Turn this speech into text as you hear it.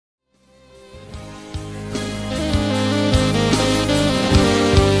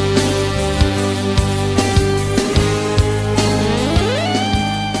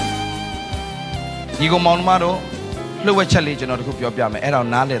go Monmaro, Lower Challenge, and not hoop your Biam, around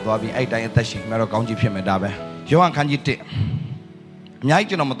Nale, Dobby, 8 and 30, Mero County Pimedabe. Joan can you take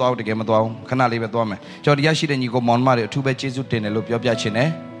Night no motor the game at all, can I leave at Dome? Jodiashi and you go Monmaro, 2 bed Jesu tin and loop your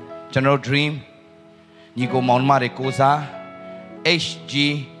Biachine, General Dream, you go Monmare Koza,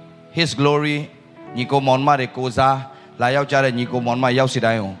 HG, His Glory, you go Monmare Koza, Layao Jara, you go Monma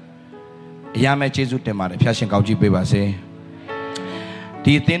Yausidayo. Yame Jesu Temare, Piashin Kauji Bebase.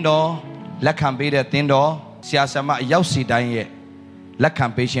 Do you think though? Let campaign at Tindo, Siasama Yausi Danye, let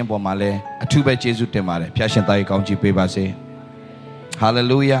campaign Bomale, a 2 bed Jesu Temare, Piashin Tai Kauji Bebase.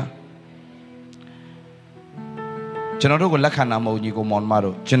 Hallelujah. General Lacanamo, you go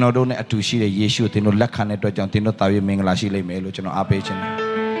Monmaro, General Atushi, Yeshu, Tino Lacane, Tino Tavi Minglashi, Melo, General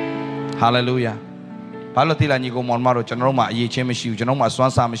Apachin. Hallelujah. Palotilla, you go Monmaro, General Yechemishu, General Swan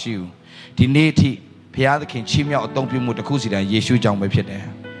Samashu, Dineti, Piada King Chimia, or Don't be Mutakusi, and Yeshu Jang Pete.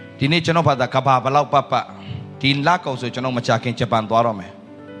 Dinetanopa, the Kapa, Balau Papa, Tin Lacos, General Machakin, Japan Dorome.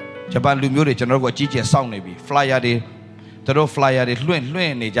 Japan Lumuri, General Gigi, Sound Navy, Flyer de Toro Flyer de Luen,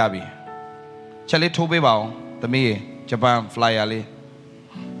 Nejabi. Chale Tobebao, the me. Japan fly ali.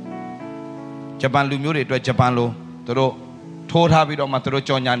 Japan lumuri to Japan lo. Toro told habit on Matoro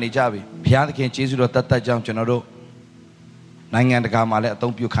Jonya Nijabi. Pian can chase you Tata Jam General. Nang and the Gamale,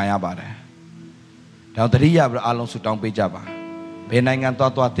 don't you kaya bade. Now the Ria alone to down pay Java. Penang and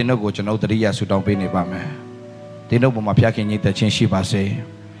Toto Tinogo to know the Ria to down pay Nibame. Tinobo Mapiaki need the chin shiba say.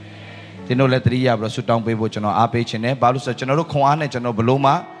 Tino let the Ria to down pay Bochano Ape and Balus General Kwan and General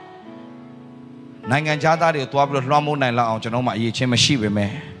Baloma. Nangan Jada, the Twablo Ramu Nala, Genoma, Yechemashi, me.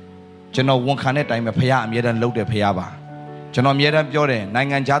 Geno won't canet, I'm a payam yet and load the payaba. Genom yet Jore,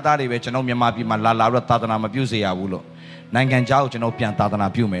 Nangan Jada, the Genomia Mapi Malala, Tatana Abuse Awulo. Nangan Jau, Genopian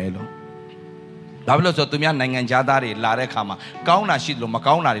Tatana Pumelo. Lavlos of Tumian Nangan Jada, Lare Kama, Kauna Shidlo,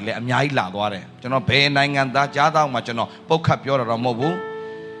 Macauna, Miaila, Ware. Geno pay Nangan Jada, Machano, Pocapura Mobu.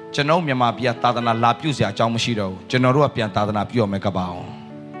 Genomia Mapia Tatana Lapusia, Jamushido, Genoroa Pian Tatana Pio Mecabao.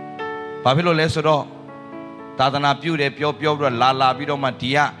 Pablo Lesoro, Tatana Pure, Pio, Lala, Bido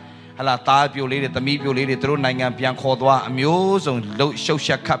Matia, Hala Tabio lady, the Mibio lady, through Nangan Pian Cordua, Amuse,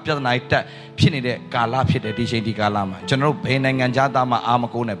 Shosha Capia Night, Pinide, Gala, Pit, DJ di Galama, General Penang and Jadama,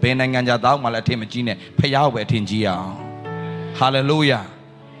 Amakona, Penang and Jadama, Latimagine, Payawe Tingia. Hallelujah.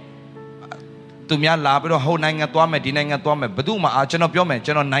 To me, Labro, Ho Nanga Twame, Dinanga Twame, Baduma, Archano Piome,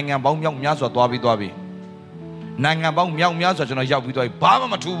 General Nanga Bong Young Miazo, Dwabi. Nanga Bong Young Miazo, General Yabu, Bama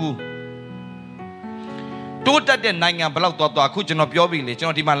Matubu. Tota de Nanga Blau Toto, Kuchin of your village,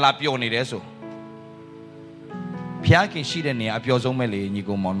 Jonathan Lapioni Reso. Piakin Shidene, Apiozo Mele,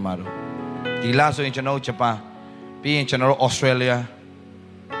 Nigo Monmaro. The Lasso in General Japan, being General Australia.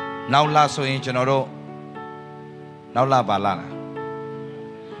 Now Lasso in General. Now La Balana.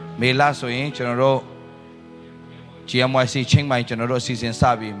 May Lasso in General GMYC Ching my General Season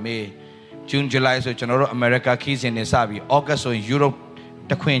Sabi, May June, July, so General America Keys in the Sabi, August in Europe,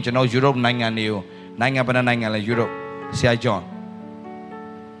 the Queen General Europe Nanga New. Nanga Bananga Europe, Sia John,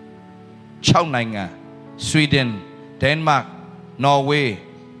 Chow Nanga, Sweden, Denmark, Norway,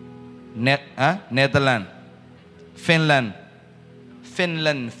 Netherlands, Finland,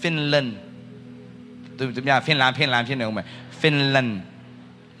 Finland,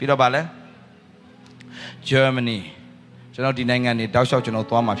 Peter Bale, Germany, General Dinanga, the Dawshaw General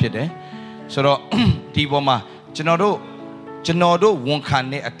Thomas Pede, so Tiboma, General won't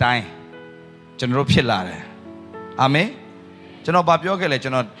can a time. General Pilare. Amen. General Babioke,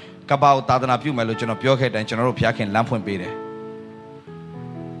 General Cabao Tadana Pumelo, General Pioke, and General Piakin Lampon Pede.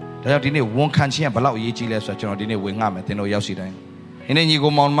 They have dinner won't can't see a Balau Yichi less, General Dinner Wingham, and no Yosida. And then you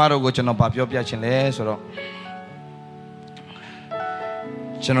go Monmaro, go General Babio Piachin less or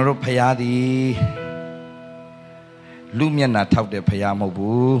General Payadi Lumiana tout de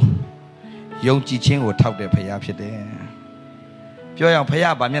Payamobu Young Ching or tout de Payapide. Pure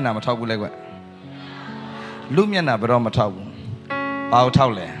Payab, Bamiana Matabu. Lumiana Broma Tau Pao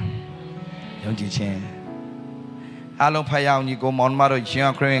Taule Young Chen Allo Payao, you go Monmaro,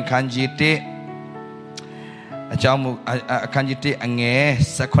 Chiang Korean Kanji Te a Jamu a Kanji Te Ange,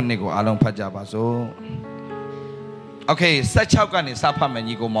 Sakonigo, Alon Pajabazo. Okay, such how can it Sapam and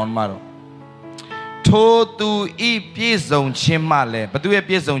you go Monmaro. To do e piece on Chimale, but do a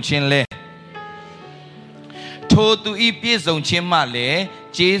piece on Chinle. To do e piece on Chimale.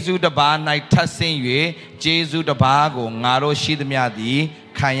 Jesu the bar night tassing ye, Jesu the bago, Naro Shidmiadi,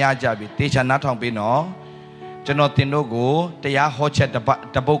 Kaya Jabi, Teacher Naton Bino, Janotinogo, they are hot at the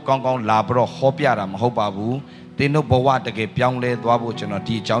boat gong labro, Hopiaram, Hobabu, they know Bowa the Gap Young Le, Dwabu,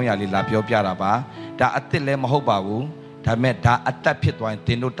 Janoti, Jonya Lapio Piaraba, the Atile Mahobabu, ဒါမဲ့ဒါအသက်ဖြစ်သွားရင်သ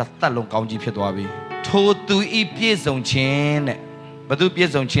င်တို့တစ်သက်လုံးကောင်းကြီးဖြစ်သွားပြီထိုသူဤပြည့်စုံခြင်းတဲ့ဘသူပြည့်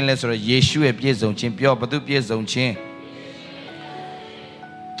စုံခြင်းလဲဆိုတော့ယေရှုရဲ့ပြည့်စုံခြင်းပြောဘသူပြည့်စုံခြင်း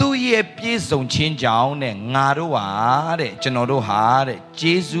သူရဲ့ပြည့်စုံခြင်းကြောင့်တဲ့ငါတို့ဟာတဲ့ကျွန်တော်တို့ဟာတဲ့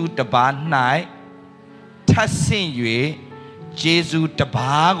ယေရှုတပါး၌ထပ်ဆင့်၍ယေရှုတ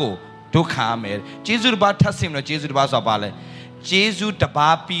ပါးကိုဒုက္ခမယ်ယေရှုတပါးထပ်ဆင့်လို့ယေရှုတပါးဆိုတာပါလဲယေရှုတ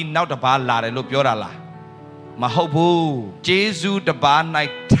ပါးပြီးနောက်တပါးလာတယ်လို့ပြောတာလားမဟုတ်ဘူးယေရှုတပါး၌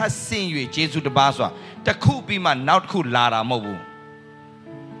ထပ်ဆင့်၍ယေရှုတပါးဆိုတာတစ်ခုပြီးမှနောက်တစ်ခုလာတာမဟုတ်ဘူး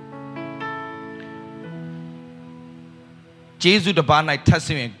ယေရှုတပါး၌ထပ်ဆ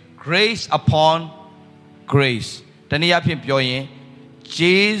င့်၍ grace upon grace တနည်းအားဖြင့်ပြောရင်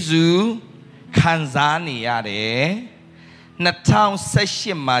ယေရှုခံစားနေရတယ်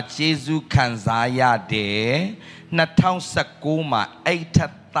2018မှာယေရှုခံစားရတယ်2019မှာအဲ့ထ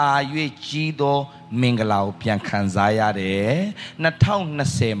က်သာ၍ကြီးသောမင်္ဂလာကိုပြန်ခံစားရတယ်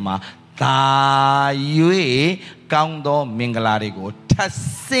2020မှာသာ၍ကောင်းသောမင်္ဂလာတွေကိုထပ်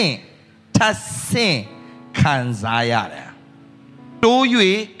ဆင့်ခံစားရတယ်တိုး၍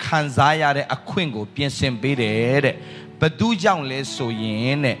ခံစားရတဲ့အခွင့်ကိုပြင်ဆင်ပေးတယ်တဲ့ဘသူကြောင့်လဲဆိုရ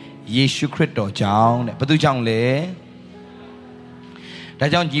င်တဲ့ယေရှုခရစ်တော်ကြောင့်တဲ့ဘသူကြောင့်လဲဒါ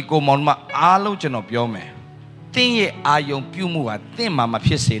ကြောင့်ဒီကိုမောင်မအားလုံးကျွန်တော်ပြောမယ်သင်ရဲ့အာယုံပြုမှုဟာသင်မှာမ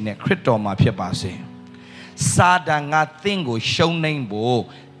ဖြစ်စေနဲ့ခရစ်တော်မှာဖြစ်ပါစေစာတန်ကသင်ကိုရှုံးနှိမ့်ဖို့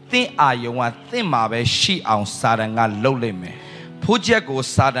သင်အာယုံကသင်မှာပဲရှိအောင်စာတန်ကလှုပ်လိုက်မယ်ဖိုးချက်ကို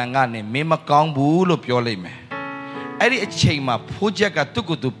စာတန်ကနေမင်းမကောင်းဘူးလို့ပြောလိုက်မယ်အဲ့ဒီအချိန်မှာဖိုးချက်ကသူ့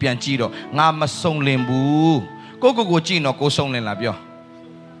ကိုယ်သူပြန်ကြည့်တော့ငါမစုံလင်ဘူးကိုကြည့်တော့ကိုစုံလင်လားပြော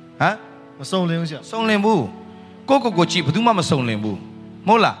ဟမ်မစုံလင်ဘူးဆရာစုံလင်ဘူးကိုကြည့်ဘယ်သူမှမစုံလင်ဘူးမ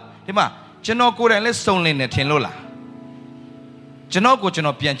ဟုတ်လားဒီမှာကျွန်တော်ကိုယ်တိုင်လည်းစုံလင်တယ်ထင်လို့လားကျွန်တော်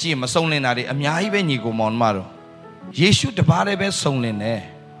ပြန်ကြည့်မစုံလင်တာတွေအများကြီးပဲညီကိုမောင်မတော်ယေရှုတပါးတည်းပဲစုံလင်တယ်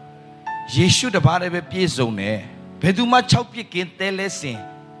ယေရှုတပါးတည်းပဲပြည့်စုံတယ်ဘယ်သူမှ6ပြစ်ကင်းတဲလဲစင်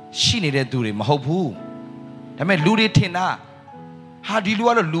ရှိနေတဲ့သူတွေမဟုတ်ဘူးဒါပေမဲ့လူတွေထင်တာဟာဒီလူက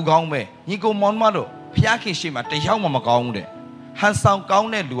တော့လူကောင်းပဲညီကိုမောင်မတို့ဖျားခင်ရှိမှတယောက်မှမကောင်းဘူးတဲ့ဟန်ဆောင်ကောင်း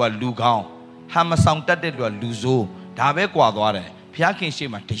တဲ့လူကလူကောင်းဟန်မဆောင်တတ်တဲ့လူကလူဆိုးဒါပဲကွာသွားတယ်ဖျားခင်ရှိ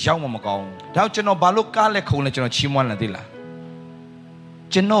မှတယောက်မှမကောင်းဘူးဒါကျွန်တော်ဘာလို့ကားလက်ခုံလဲကျွန်တော်ချီးမွမ်းလာသေးလား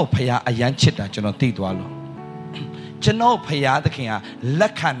ကျွန်တော်ဖျားအယမ်းချစ်တာကျွန်တော်သိသွားလို့ကျွန်တော်ဖျားသခင်ကလ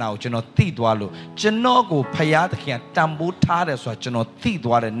က်ခံတာကိုကျွန်တော်သိသွားလို့ကျွန်တော်ကိုဖျားသခင်ကတန်ဖိုးထားတယ်ဆိုတာကျွန်တော်သိ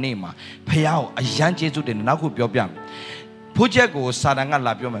သွားတဲ့နေ့မှာဖျားကိုအယမ်းကျေးဇူးတင်နောက်ခုပြောပြမယ်ဖိုးချက်ကိုစာတန်က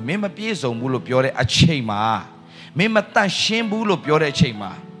လာပြောမယ်မင်းမပြေဆုံးဘူးလို့ပြောတဲ့အချိန်မှာမင်းမတန့်ရှင်းဘူးလို့ပြောတဲ့အချိန်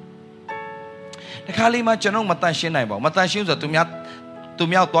မှာတခါလေးမှကျွန်တော်မတန့်ရှင်းနိုင်ပါဘူးမတန့်ရှင်းဆိုတော့သူ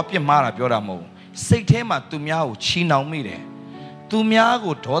များသွားပြစ်မှားတာပြောတာမဟုတ်ဘူးစိတ်ထဲမှာသူများကိုချီနှောင်မိတယ်သူများ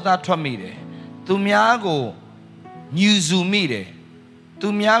ကိုဒေါသထွက်မိတယ်သူများကိုညူစုမိတယ်သူ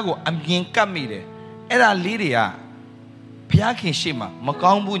များကိုအမြင်ကပ်မိတယ်အဲ့ဒါလေးတွေကဘုရားခင်ရှေ့မှာမ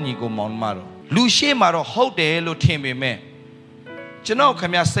ကောင်းဘူးညီကိုမောင်မတော်လူရှေ့မှာတော့ဟုတ်တယ်လို့ထင်ပေမဲ့ကျွန်တော်ခ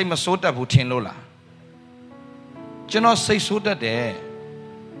င်ဗျာစိတ်မဆိုးတတ်ဘူးထင်လို့လားကျွန်တော်စိတ်ဆိုးတတ်တယ်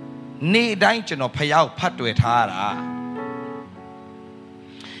နေ့တိုင်းကျွန်တော်ဖျားကိုဖတ်တွေ့ထားတာ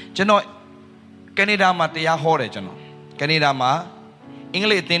ကျွန်တော်ကနေဒါမှာတရားဟောတယ်ကျွန်တော်ကနေဒါမှာအင်္ဂ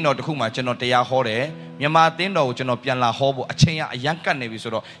လိပ်အသင်းတော်တစ်ခုမှာကျွန်တော်တရားဟောတယ်မြန်မာအသင်းတော်ကိုကျွန်တော်ပြန်လာဟောဖို့အချိန်ကအရန်ကတ်နေပြီ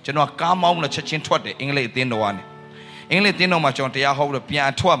ဆိုတော့ကျွန်တော်ကားမောင်းလို့ချက်ချင်းထွက်တယ်အင်္ဂလိပ်အသင်းတော်ကနေအင်္ဂလိပ်အသင်းတော်မှာကျွန်တော်တရားဟောလို့ပြန်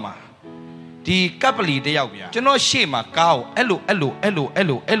ထွက်မှာဒီကပ်ပလီတယောက်ဗျာကျွန်တော်ရှေ့မှာကားကိုအဲ့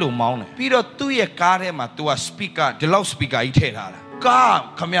လိုမောင်းတယ်ပြီးတော့သူ့ရဲ့ကားထဲမှာ तू က speaker ဒီလောက် speaker ကြီးထည့်ထားတာကား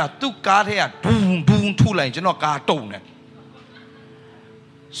ခမရသူ့ကားထဲကဒူးထူလိုက်ကျွန်တော်ကားတုံတယ်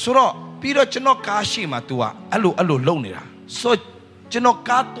ဆိုတော့ပြီးတော့ကျွန်တော်ကားရှေ့မှာ तू ကအဲ့လိုလုံနေတာဆိုကျွန်တော်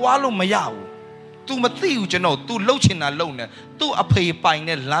ကားသွားလို့မရဘူး तू မသိဘူးကျွန်တော် तू လှုပ်ချင်တာလှုပ်နေ तू အဖေပိုင်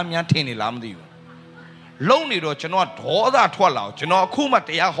နဲ့လမ်းများထင်နေလားမသိဘူးလုံနေတော့ကျွန်တော်ဒေါသထွက်လာအောင်ကျွန်တော်အခုမှတ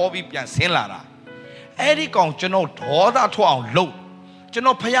ရားဟောပြီးပြန်ဆင်းလာတာအဲ့ဒီကောင်ကျွန်တော်ဒေါသထွက်အောင်လှုပ်ကျွန်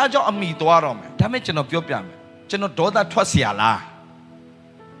တော်ဖះเจ้าအမိသွားတော့မယ်ဒါမဲ့ကျွန်တော်ပြောပြမယ်ကျွန်တော်ဒေါသထွက်เสียလား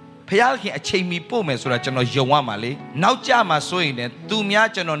ဖះခင်အချိန်မီပို့မယ်ဆိုတာကျွန်တော်ယုံရမှာလေနောက်ကြမှာစိုးရင်လည်းသူများ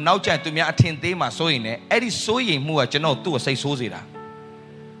ကျွန်တော်နောက်ကြသူများအထင်သေးမှာစိုးရင်လည်းအဲ့ဒီစိုးရင်မှုကကျွန်တော်သူ့ကိုစိတ်ဆိုးစေတာ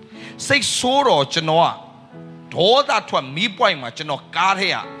စိတ်ဆိုးတော့ကျွန်တော်ကဒေါသထွက်မီးပွိုင်မှာကျွန်တော်ကားထဲ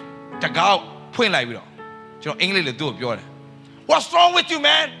ကတကောက်ဖွင့်လိုက်ပြီးတော့ကျွန်တော်အင်္ဂလိပ်လိုသူ့ကိုပြောတယ် What's wrong with you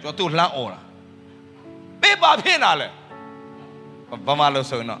man ကျွန်တော်သူ့လှမ်းអော်တာပေးပါဖြစ်လာလဲဘာမှလို့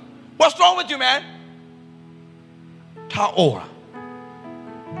ဆိုရင်တော့ What's wrong with you man ထားអော်တာ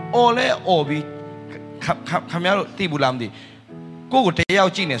អော်လဲអော်ပြီးခမရတို့သိဘူးလားမသိကိုကိုတယော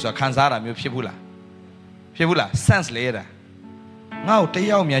က်ကြည့်နေဆိုတာခံစားတာမျိုးဖြစ်ဘူးလား sense လဲတာငါ့ကိုတ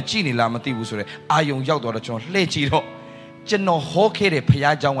ယောက်မြန်ကြည့်နေလားမသိဘူးဆိုတော့အာယုံရောက်တော့ကျွန်တော်လှည့်ကြည့်တော့ ကျွန်တော်ဟောခဲ့တဲ့ဖခ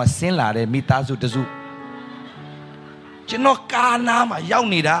င်เจ้าကဆင်းလာတဲ့မိသားစုတစုကျွန်တော်ကာနာမှာရောက်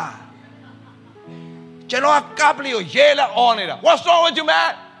နေတာကျွန်တော်ကပ်လေးကိုရဲလာအော်နေတာ What's wrong with you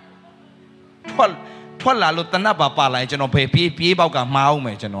man ထွက်လာလို့တနတ်ပါလာရင်ကျွန်တော်ပြေးပေါက်ကမှားအောင်မ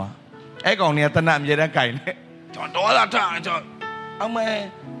ယ်ကျွန်တော်အဲ့ကောင်တွေကတနတ်အမြဲတမ်းကြိုင်နေကျွန်တော်ဒေါ်လာထားကျွန်တော်အမေ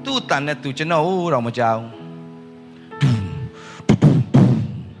သူ့တန်နဲ့သူကျွန်တော်ဟိုတော့မကြောက်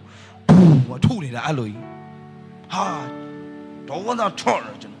ဘူးထူနေတာအဲ့လိုကြီးဟာဒေါ်လာထော်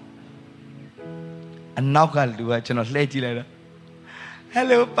ကျွန်တော်အနောက်ကလူကကျွန်တော်လှည့်ကြည့်လိုက်တာ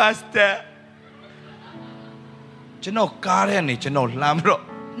Hello pastor ကျွန်တော်ကားထဲနေကျွန်တော်လှမ်းပြီးတော့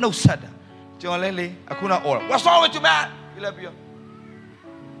နှုတ်ဆက်တာကျွန်တော်လဲလေအခုနောက်အော် What's wrong with you man ဒီလည်းပြော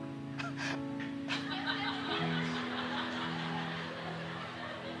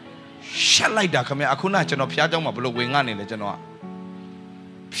ရှက်လိုက်တာခင်ဗျအခုနကျွန်တော်ဖျားเจ้าမှာဘလို့ဝင်ငါနေလဲကျွန်တော်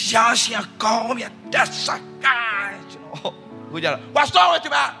ဖျားရှင်ကောင်းမြတ်တက်စကားကျွန်တော်ဟိုကြတော့ What's wrong with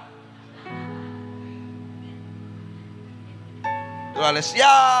you man တော်လဲဆ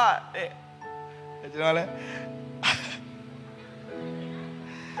ရာကျွန်တော်လဲ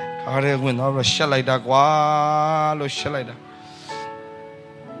ခါရဲဝင်တော့ရှက်လိုက်တာကွာလို့ရှက်လိုက်တာ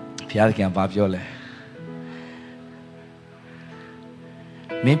ဖျားခင်ဘာပြောလဲ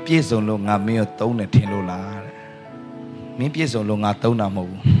မင်းပြည့်စုံလို့ငါမင်းကိုသုံးတယ်ထင်လို့လားတဲ့မင်းပြည့်စုံလို့ငါသုံးတာမဟုတ်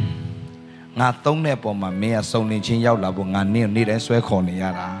ဘူးငါသုံးတဲ့ပုံမှာမင်းကစုံလင်ချင်းရောက်လာဖို့ငါနေ့တိုင်းဆွဲခေါ်နေရ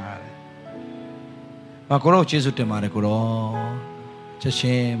တာတဲ့မကိုတော့ကျေးဇူးတင်ပါတယ်ကိုတော့ချက်ချ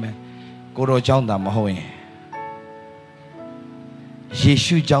င်းပဲကိုတော့ကြောင်းတာမဟုတ်ရင်ယေ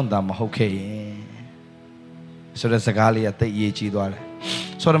ရှုကြောင့်သာမဟုတ်ခဲ့ရင်ဆိုတဲ့စကားလေးကသိအရေးကြီးသွားတယ်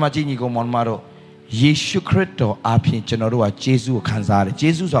ဆိုတော့မှကြည်ညီကိုမောင်မတို့ယေရှုခရစ်တော်အပြင်ကျွန်တော်တို့ကယေရှုကိုခံစားရတယ်ယေ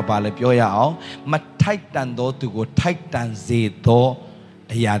ရှုဆိုတာဘာလဲပြောရအောင်မထိုက်တန်သောသူကိုထိုက်တန်စေသော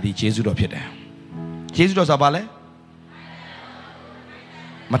အရာဒီယေရှုတော်ဖြစ်တယ်ယေရှုတော်ဆိုတာဘာလဲ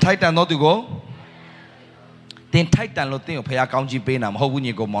မထိုက်တန်သောသူကိုတင်ထိုက်တန်လို့တင်းကိုဖခင်ကောင်းကြီးပေးတာမဟုတ်ဘူး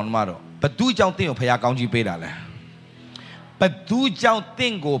ညီကိုမောင်မတို့ဘသူကြောင့်တင်းကိုဖခင်ကောင်းကြီးပေးတာလဲဘသူကြောင့်တ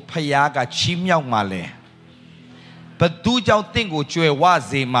င့်ကိုဖယားကချီးမြှောက်မှာလဲဘသူကြောင့်တင့်ကိုကြွယ်ဝ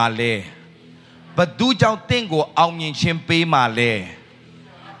စေမှာလဲဘသူကြောင့်တင့်ကိုအောင်မြင်ခြင်းပေးမှာလဲ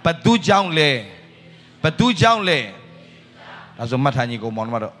ဘသူကြောင့်လဲဘသူကြောင့်လဲဒါဆိုမှတ်ထားညီကိုမောင်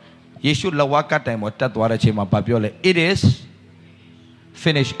တို့ယေရှုလက်ဝါးကတိုင်ပေါ်တက်သွားတဲ့အချိန်မှာပြောလဲ It is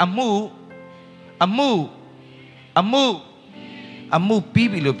finished အမှုပြီး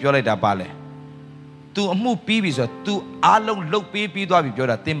ပြီလို့ပြောလိုက်တာပါလဲतू အမှုပြီးပြီဆိုတော့ तू အားလုံးလှုပ်ပြီးသွားပြီပြော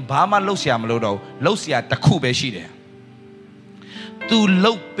တာသင်ဘာမှလှုပ်เสียမလို့တော့လှုပ်เสียတစ်ခုပဲရှိတယ် तू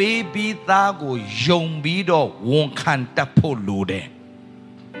လှုပ်ပြီးသားကိုယုံပြီးတော့ဝန်ခံတတ်ဖို့လိုတယ်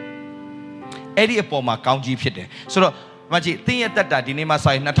အဲ့ဒီအပေါ်မှာကောင်းကြီးဖြစ်တယ်ဆိုတော့မကြီးသင်ရဲ့တက်တာဒီနေ့မှစ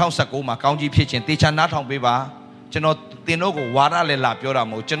ရင်2019မှာကောင်းကြီးဖြစ်ခြင်းတေချာနားထောင်ပေးပါကျွန်တော်သင်တို့ကိုဝါဒလည်းလာပြောတာ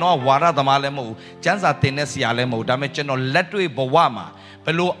မဟုတ်ကျွန်တော်ကဝါဒသမားလည်းမဟုတ်ကျမ်းစာသင်တဲ့ဆရာလည်းမဟုတ်ဒါပေမဲ့ကျွန်တော်လက်တွေ့ဘဝမှာဘ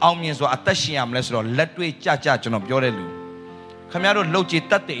ယ်လိုအောင်မြင်စွာအသက်ရှင်ရမလဲဆိုတော့လက်တွေ့ကြကျွန်တော်ပြောတဲ့လူခင်ဗျားတို့လှုပ်ကြည်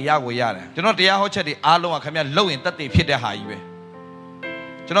တတ်တဲ့အရာကိုရတယ်ကျွန်တော်တရားဟောချက်တွေအားလုံးကခင်ဗျားလှုပ်ရင်တတ်တဲ့ဖြစ်တဲ့ဟာကြီးပဲ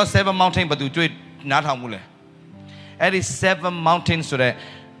ကျွန်တော်7 mountain ဘယ်သူတွေ့နားထောင်မှုလဲအဲ့ဒီ7 mountain ဆိုတဲ့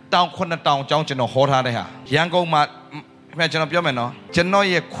တောင်9တောင်အကြောင်းကျွန်တော်ဟောထားတဲ့ဟာရန်ကုန်မှာခင်ဗျာကျွန်တော်ပြောမယ်နော်ကျွန်တော်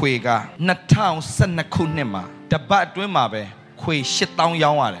ရဲ့ခွေက2012ခုနှစ်မှာတပတ်အတွင်းမှာပဲခွေ8000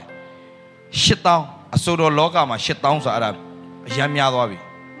ရောင်းရတယ်8000အစိုးရလောကမှာ8000ဆိုအဲ့ဒါအရမ်းများသွားပြီ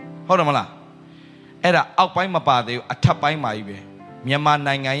ဟုတ်တယ်မလားအဲ့ဒါအောက်ပိုင်းမပါသေးဘူးအထက်ပိုင်းမှာကြီးပဲမြန်မာ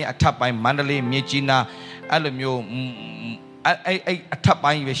နိုင်ငံရဲ့အထက်ပိုင်းမန္တလေးမြစ်ကြီးနားအဲ့လိုမျိုးအဲ့အထက်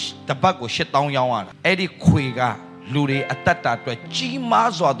ပိုင်းကြီးပဲတပတ်ကို8000ရောင်းရတယ်အဲ့ဒီခွေကလူတွေအသက်တာအတွက်ကြီး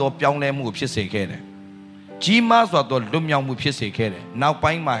မားစွာသောပြောင်းလဲမှုကိုဖြစ်စေခဲ့တယ်ကြီးမားစွာသောလွတ်မြောက်မှုဖြစ်စေခဲ့တယ်နောက်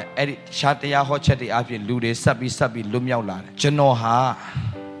ပိုင်းမှာအဲ့ဒီရှားတရားဟောချက်တွေအပြင်လူတွေဆက်ပြီးလွတ်မြောက်လာတယ်ကျွန်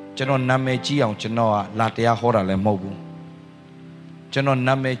တော်နာမည်ကြီးအောင်ကျွန်တော်ကလာတရားဟောတာလည်းမဟုတ်ဘူးကျွန်တော်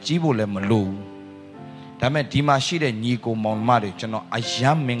နာမည်ကြီးဖို့လည်းမလိုဘူးဒါပေမဲ့ဒီမှာရှိတဲ့ညီကိုမောင်မတွေကျွန်တော်အ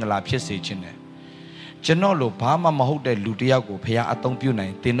ယံမင်္ဂလာဖြစ်စေခြင်းတယ်ကျွန်တော်လိုဘာမှမဟုတ်တဲ့လူတစ်ယောက်ကိုဖခင်အသုံးပြုနို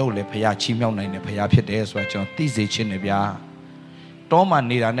င်တင်တို့လည်းဖခင်ချီးမြှောက်နိုင်တယ်ဖခင်ဖြစ်တယ်ဆိုတာကျွန်တော်သိစေခြင်းတယ်ဗျာတောမှာ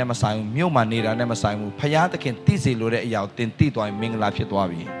နေတာနဲ့မဆိုင်ဘူးမြို့မှာနေတာနဲ့မဆိုင်ဘူးဖခင်သခင်သိစေလိုတဲ့အရာကိုတင်သိသွားရင်မင်္ဂလာဖြစ်သွား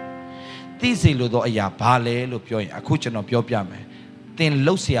ပြီသိစေလိုသောအရာဘာလဲလို့ပြောရင်အခုကျွန်တော်ပြောပြမယ်တင်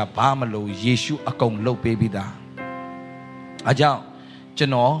လှုပ်เสียဘာမလို့ယေရှုအကုန်လှုပ်ပေးပြီးသားအကြောင်းကျွ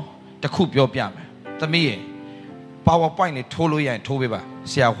န်တော်တခုပြောပြမယ်သမီးရေ PowerPoint နဲ့ထိုးလို့ရရင်ထိုးပေးပါ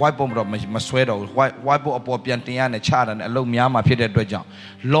ဆရာ whiteboard တော့မဆွဲတော့ဘူး whiteboard အပေါ်ပြန်တင်ရနဲ့ချတာနဲ့အလုပ်များမှာဖြစ်တဲ့အတွက်ကြောင့်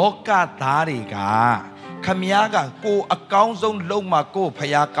လောကသားတွေကခမည်းကကိုအကောင်းဆုံးလုံးမှာကို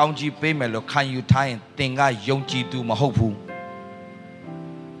ဖျားကောင်းကြီးပေးမယ်လို့ခံယူထားရင်သင်ကယုံကြည်သူမဟုတ်ဘူး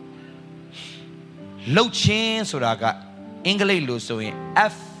လှုပ်ချင်းဆိုတာက အင်္ဂလိပ်လိုဆိုရင်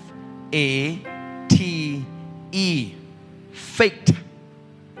FATE faith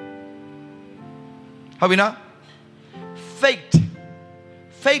ဟုတ်ပြီနော် faith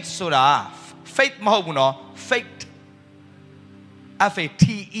faith ဆိုတာ faith မဟုတ်ဘူးနော် faith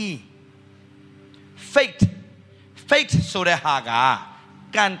FATE faith faith ဆိုတဲ့ဟာက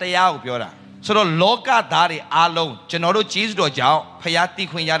ကံတရားကိုပြောတာဆိုတော့လောကသားတွေအားလုံးကျွန်တော်တို့ကျေးဇူးတော်ကြောင့်ဖခင်တည်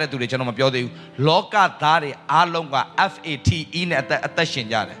ခွင့်ရတဲ့သူတွေကျွန်တော်မပြောသေးဘူးလောကသားတွေအားလုံးက FATE နဲ့အသက်ရှင်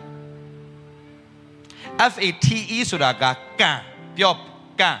ကြတယ် FATE ဆိုတာကကံပြော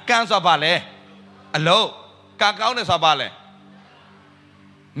ကံဆိုတာဘာလဲအလုံးကံကောင်းတယ်ဆိုတာဘာလဲ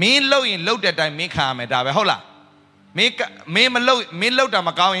မင်းလှုပ်ရင်လှုပ်တဲ့အတိုင်းမင်းခံရမယ်ဒါပဲဟုတ်လားမင်းမလှုပ်မင်းလှုပ်တာမ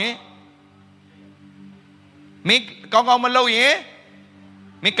ကောင်းရင်မင်းကောင်းမလှုပ်ရင်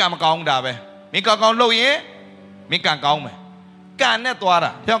မင်းကံမကောင်းတာပဲမင်းကောင်းလှုပ်ရင်မင်းကံကောင်းမယ်ကံနဲ့သွား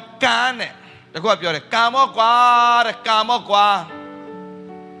တာပြောကံနဲ့တခုကပြောတယ်ကံမောကွာတဲ့ကံမောကွာ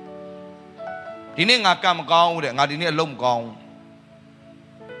ဒီနေ့ငါကံမကောင်းဘူးတဲ့ငါဒီနေ့အလုပ်မကောင်းဘူး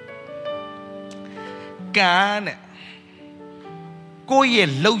ကံနဲ့ကိုယ့်ရဲ့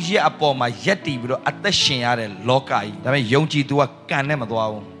လှုပ်ရက်အပေါ်မှာရက်တည်ပြီးတော့အသက်ရှင်ရတဲ့လောကကြီးဒါပေမဲ့ယုံကြည်သူကကံနဲ့မသွား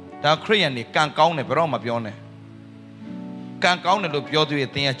ဘူးဒါခရိယန်တွေကံကောင်းတယ်ဘယ်တော့မှပြောနဲ့ကံကောင်းတယ်လို့ပြောသူရဲ့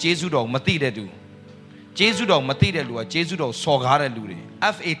သင်ကကျေးဇူးတော်မသိတဲ့သူကျေးဇူးတော်မသိတဲ့လူကကျေးဇူးတော်စော်ကားတဲ့လူတွေ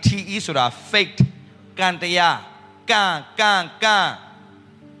FATE ဆိုတာ faith ကံတရားကံ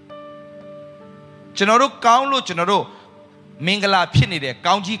ကျွန်တော်တို့ကောင်းလို့ကျွန်တော်တို့မင်္ဂလာဖြစ်နေတယ်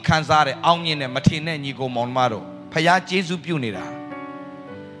ကောင်းကြီးခံစားတယ်အောင်မြင်တယ်မထင်တဲ့ညီကိုမောင်မတို့ဖခင်ကျေးဇူးပြုနေတာ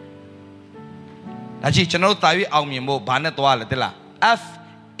ဒါကြည့်ကျွန်တော်တို့တာ၍အောင်မြင်ဖို့ဘာနဲ့သွားလဲတဲ့လား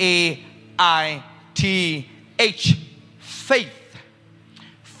FAITH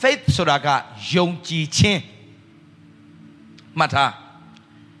faith ဆိုတာကယုံကြည်ခြင်းမှတ်ထား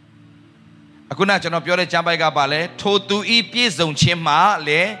အခုနကျွန်တော်ပြောတဲ့ကျမ်းပိုက်ကပါလဲထိုသူဤပြည့်စုံခြင်းမှာ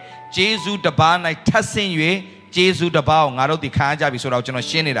လေဂျေဇုတပါး၌ထပ်ဆင့်၍ဂျေဇုတပါးကိုငါတို့ဒီခံရကြပြီဆိုတော့ကျွန်တော်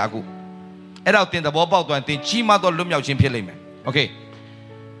ရှင်းနေတာအခုအဲ့တော့တင်သဘောပေါက်သွားရင်တင်ကြီးမားသောလွတ်မြောက်ခြင်းဖြစ်လိမ့်မယ်โอเค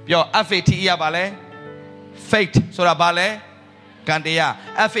ပြော FATE ရပါလဲ faith ဆိုတာဘာလဲကံတရား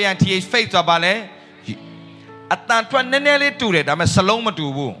FANTH faith ဆိုတာဘာလဲအတန်ထွက်နည်းနည်းလေးတူတယ်ဒါပေမဲ့စလုံးမတူ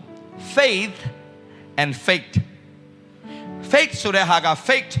ဘူး faith and faith faith ဆိုတဲ့ဟာက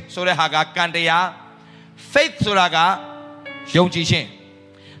faith ဆိုတဲ့ဟာကကံတရား faith ဆိုတာကယုံကြည်ခြင်း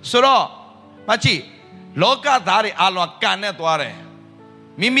ဆိုတော့မကြည့်လောကသားတွေအားလုံးကံနဲ့သွားတယ်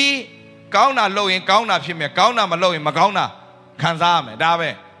မိမိကောင်းတာလုပ်ရင်ကောင်းတာဖြစ်မယ်ကောင်းတာမလုပ်ရင်မကောင်းတာခံစားရမယ်ဒါပဲ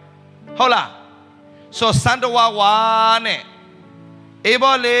ဟုတ်လားဆိုစန္ဒဝါဝါနဲ့အေ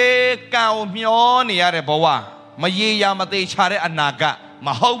ဘောလေကံကိုမျောနေရတဲ့ဘဝမရေရာမသေးချတဲ့အနာဂတ်မ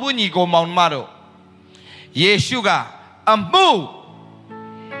ဟုတ်ဘူးညီကိုမောင်မတို့ယေရှုကအ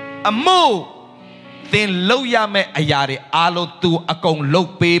မှုသင်လုပ်ရမယ့်အရာတွေအားလုံးသူအကုန်လု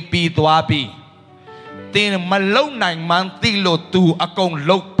ပ်ပေးပြီးသွားပြီသင်မလုပ်နိုင်မှန်းသိလို့သူအကုန်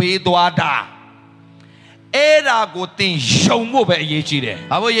လုပ်ပေးသွားတာအဲ့ဒါကိုသင်ယုံဖို့ပဲအရေးကြီးတယ်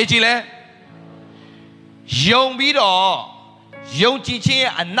ဘာလို့အရေးကြီးလဲယုံပြီးတော့ယုံကြည်ခြင်း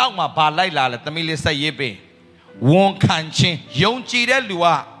ရဲ့အနောက်မှာဘာလိုက်လာလဲသမီးလေးဆက်ရေးပေးဝန်ခံခြင်းယုံကြည်တဲ့လူက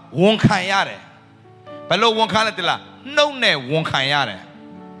ဝန်ခံရတယ်ဘယ်လိုဝန်ခံလဲတလားနှုတ်နဲ့ဝန်ခံရတယ်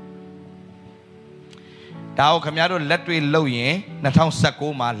ဒါကိုခင်ဗျားတို့လက်တွေ့လုပ်ရင်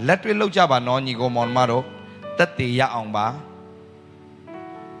2019မှာလက်တွေ့လုပ်ကြပါနော်ညီကောင်မောင်မတို့တက်တည်ရအောင်ပါ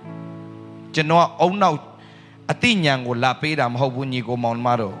ကျွန်တော်အုံနောက်အတိညာဏ်ကိုလာပေးတာမဟုတ်ဘူးညီကောင်မောင်မ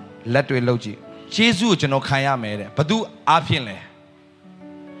တို့လက်တွေ့လုပ်ကြည့်ယေရှုကိုကျွန်တော်ခံရမယ်တဲ့ဘသူအားဖြင့်လဲ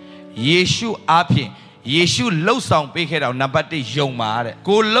ယေရှုအားဖြင့်ယေရှုလှုပ်ဆောင်ပေးခဲ့တာနံပါတ်1ယုံပါတဲ့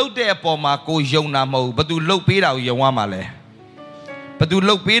ကိုလှုပ်တဲ့အပေါ်မှာကိုယုံတာမဟုတ်ဘူးဘသူလှုပ်ပေးတာကိုယုံရမှာလဲဘသူ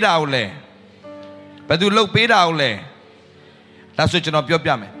လှုပ်ပေးတာကိုလဲဘသူလှုပ်ပေးတာကိုလဲဒါဆိုကျွန်တော်ပြောပြ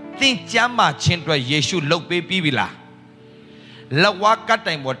မယ်သင်ကျမ်းမာခြင်းအတွက်ယေရှုလှုပ်ပေးပြီးပြီလားလက်ဝါးကတ်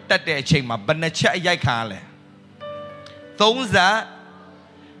တိုင်ပေါ်တက်တဲ့အချိန်မှာဘယ်နှချက်အရိုက်ခံရလဲ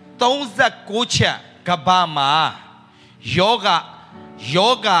39ချက်ကဘာမှာယောဂ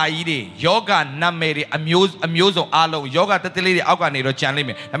ကြီးတွေယောဂနာမည်တွေအမျိုးစုံအားလုံးယောဂတက်တက်လေးတွေအောက်ကနေတော့ကြံလိမ့်မ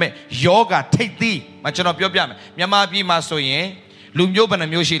ယ်ဒါပေမဲ့ယောဂထိတ်သီးမကျွန်တော်ပြောပြမယ်မြန်မာပြည်မှာဆိုရင်လူမျိုးဘယ်နှ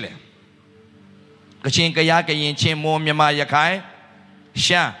မျိုးရှိလဲကချင်ကယားကရင်ချင်းမွန်မြန်မာရခိုင်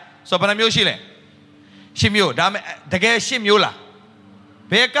ရှမ်းဆိုဘယ်နှမျိုးရှိလဲ10မျိုးဒါပေမဲ့တကယ်10မျိုးလား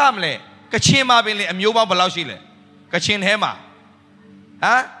ဘယ်ကမလဲကချင်မှာပင်လေအမျိုးပေါင်းဘယ်လောက်ရှိလဲကချင်ထဲမှာဟ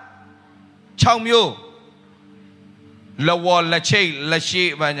မ်6မျိုးလဝလက်ချိတ်လက်ရှိ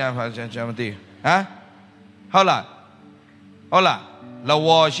ဘာညာကျွန်မသိဟမ်ဟုတ်လားလဝ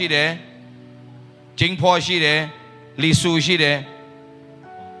ရှိတယ်ဂျင်းဖောရှိတယ်လီဆူရှိတယ်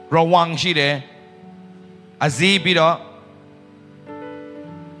ရဝမ်ရှိတယ်အဇီပြီးတော့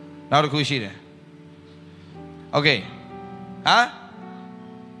နောက်တစ်ခုရှိတယ်โอเคဟမ်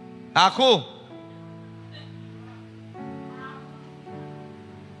အခု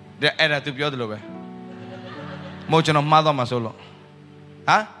အဲ့ဒါသူပြောတယ်လို့ပဲမို့ကျွန်တော်မှားတော့မှာဆိုလို့ဟ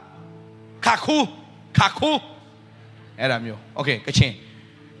မ်ခါခူအဲ့ဒါမျိုးโอเคကချင်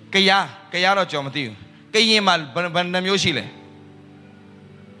ကရတော့ကြော်မသိဘူးကရင်မှာဘယ်နှမျိုးရှိလဲ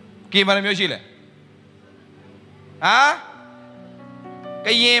ကရင်ဘယ်နှမျိုးရှိလဲဟမ်က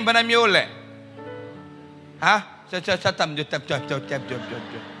ရင်ဘယ်နှမျိုးလဲဟာဆက်တမ်းကြပ်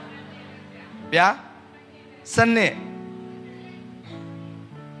ဗျာစနစ်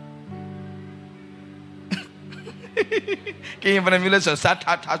ကရင်ဘယ်နှမျိုးလဲဆိုစား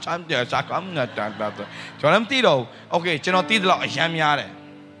ထားချမ်းပြစားကောင်းငါတာကျွန်တော်မသိတော့ဘူးโอเคကျွန်တော်သိတယ်လို့အရန်များတယ်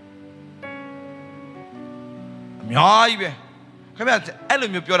အများကြီးပဲခင်ဗျအဲ့လို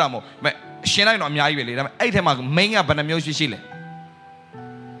မျိုးပြောတာမဟုတ်ရှင်းလိုက်တော့အများကြီးပဲလေဒါပေမဲ့အဲ့ထဲမှာ main ကဘယ်နှမျိုးရှိလဲ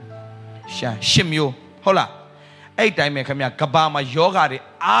ရှစ်မျိုးဟုတ်လားအဲ့တိုင်းပဲခင်ဗျကဘာမှာယောဂါတွေ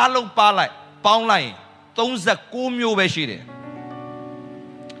အားလုံးပေါင်းလိုက်ရင်39မျိုးပဲရှိတယ်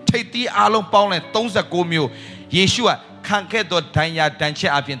ထိပ်သီးအားလုံးပေါင်းလိုက်39မျိုးယေရှုကခံခဲ့သောဒဏ်ရာဒဏ်ချ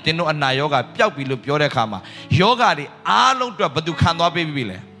က်အပြင်သင်တို့အနာယောဂါပျောက်ပြီလို့ပြောတဲ့အခါမှာယောဂါတွေအားလုံးအတွက်ဘယ်သူခံသွားပေးပြီ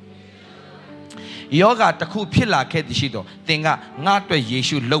လဲယောဂါတစ်ခုဖြစ်လာခဲ့သည်ရှိတော့သင်ကငါ့အတွက်ယေ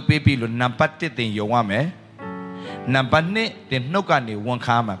ရှုလှုပ်ပေးပြီလို့နံပါတ်1သင်ယုံရမယ်နံပါတ်2သင်နှုတ်ကနေဝန်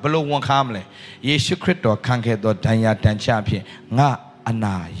ခံမှာဘယ်လိုဝန်ခံမလဲယေရှုခရစ်တော်ခံခဲ့သောဒဏ်ရာဒဏ်ချက်အဖြစ်ငါအ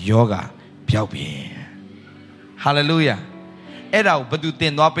နာယောဂါပျောက်ပြီဟာလေလုယာအဲ့ဒါကိုဘယ်သူသ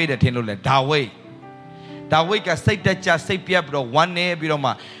င်သွားပေးတယ်ထင်လို့လဲဒါဝိဒ်ကစိတ်တက်ကြစိတ်ပြတ်ပြီးတော့ဝမ်းနေပြီးတော့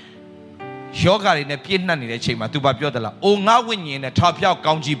မှယောဂါတွေနဲ့ပြည့်နှက်နေတဲ့အချိန်မှာသူဘာပြောသလားအိုငါဝိညာဉ်နဲ့ထောက်ပြောက်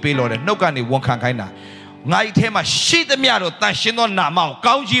ကောင်းကြီးပေးလို့တယ်နှုတ်ကနေဝန်ခံခိုင်းတာငါ့ထဲမှာရှိသမျှတို့တန်ရှင်းသောနာမကို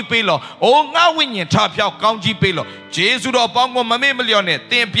ကောင်းကြီးပေးလို့အိုငါဝိညာဉ်ထောက်ပြောက်ကောင်းကြီးပေးလို့ဂျေဇုတော်ပေါင်းကိုမမေ့မလျော့နဲ့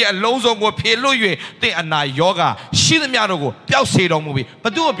သင်ပြအလုံးစုံကိုဖြေလွတ်၍သင်အနာယောဂါရှိသမျှတို့ကိုပျောက်စေတော်မူပြီဘ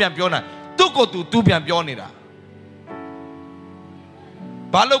သူ့ကိုပြန်ပြောနိုင်သူ့ကိုသူပြန်ပြောနေတာ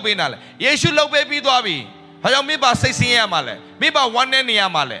ဘာလုပ်ပေးတာလဲယေရှုလုပ်ပေးပြီးသွားပြီဘာကြောင့်မင်းပါစိတ်ဆင်းရဲရမှာလဲမင်းပါဝမ်းနည်းနေရ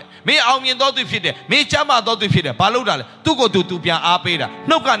မှာလဲမင်းအောင်မြင်တော်သူဖြစ်တယ်မင်းချမ်းသာတော်သူဖြစ်တယ်ဘာလုပ်တာလဲသူ့ကိုသူပြန်အားပေးတာ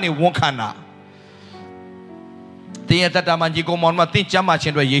နှုတ်ကနေဝန်ခံတာတင်းရတတမန်ကြီးကောင်မောင်မတင်းချမ်းသာခြ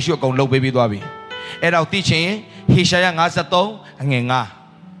င်းတွေယေရှုအကုန်လုပ်ပေးပြီးသွားပြီအဲ့တော့သိချင်းဟေရှာယ53အငယ်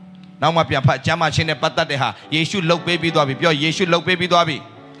9နောက်မှပြန်ဖတ်ချမ်းသာခြင်းနဲ့ပတ်သက်တဲ့ဟာယေရှုလုပ်ပေးပြီးသွားပြီပြောယေရှုလုပ်ပေးပြီးသွားပြီ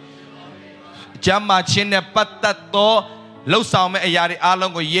ချမ်းသာခြင်းနဲ့ပတ်သက်သောလှုပ်ဆောင်မဲ့အရာတွေအား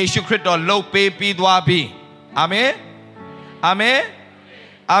လုံးကိုယေရှုခရစ်တော်လုပ်ပေးပြီးသွားပြီအာမင်အာမင်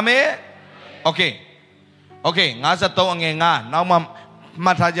အာမင်โอเค53အငယ်9နောက်မှမှ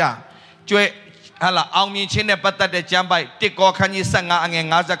တ်ထားကြကျွဲဟာလာအောင်မြင်ခြင်းနဲ့ပတ်သက်တဲ့ကျမ်းပိုက်1ကောခန်းကြီး15အငယ်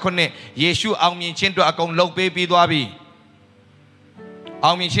59ယေရှုအောင်မြင်ခြင်းတို့အကုန်လုပ်ပေးပြီးသွားပြီ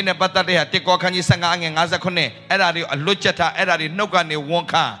အောင်မြင်ခြင်းနဲ့ပတ်သက်တဲ့ဟာ1ကောခန်းကြီး15အငယ်59အဲ့ဒါတွေအလွတ်ချက်ထားအဲ့ဒါတွေနှုတ်ကနေဝန်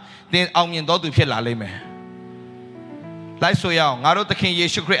ခံသင်အောင်မြင်တော်သူဖြစ်လာလိမ့်မယ်လိုက်ဆိုရအောင်ငါတို့သခင်ယေ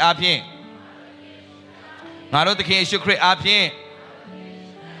ရှုခရစ်အားဖြင့်ငါတို့သခင်ယေရှုခရစ်အားဖြင့်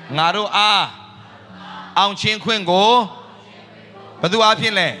ငါတို့အားအောင်ခြင်းခွင့်ကိုဘယ်သူအားဖြ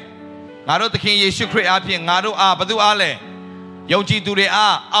င့်လဲငါတို့သခင်ယေရှုခရစ်အားဖြင့်ငါတို့အားဘယ်သူအားလဲယုံကြည်သူတွေ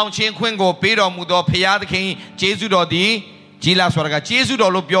အားအောင်ခြင်းခွင့်ကိုပေးတော်မူသောဖခင်သခင်ယေရှုတော်သည်ကြီးလားဆိုတာကယေရှု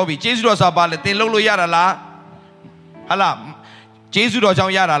တော်လို့ပြောပြီးယေရှုတော်ဆိုတာဘာလဲသင်လုပ်လို့ရတာလားဟာလားယေရှုတော်ကြော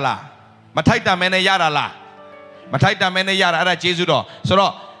င့်ရတာလားမထိုက်တန်မဲနဲ့ရတာလားမထိုက်တန်မဲနဲ့ရတာအဲ့ဒါယေရှုတော်ဆို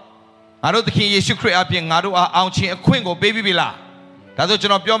တော့ငါတို့သခင်ယေရှုခရစ်အပြင်ငါတို့အားအောင်ခြင်းအခွင့်ကိုပေးပြီးပြီလားဒါဆိုကျွ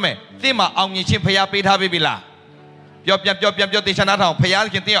န်တော်ပြောမယ်သင်မှာအောင်မြင်ခြင်းဖခင်ပေးထားပေးပြီလားပြောတေချာနာထောင်ဖ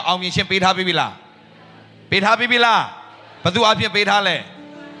ခင်သင်အောင်မြင်ခြင်းပေးထားပေးပြီလားပေးထားပေးပြီလားဘယ်သူအပြင်ပေးထားလဲ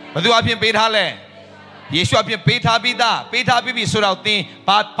ဘယ်သူအပြင်ပေးထားလဲယေရှုအပြင်ပေးထားပြီးသားပေးထားပြီးပြီဆိုတော့သင်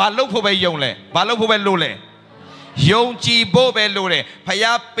ဘာလုပ်ဖို့ပဲယုံလဲဘာလုပ်ဖို့ပဲလို့လဲယုံကြည်ဖို့ပဲလို့တယ်ဖခ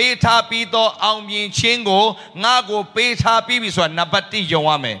င်ပေးထားပြီးတော့အောင်မြင်ခြင်းကိုငါ့ကိုပေးထားပြီးပြီဆိုတာနံပါတ်1ယုံ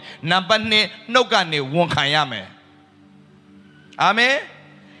ရမယ်နံပါတ်2နှုတ်ကနေဝန်ခံရမယ်အာမင်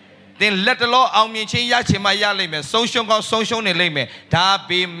သင်လက်တလောအောင်မြင်ခြင်းရချင်မှရလိမ့်မယ်ဆုံးရှုံးကောင်းဆုံးရှုံးနေလိမ့်မယ်ဒါ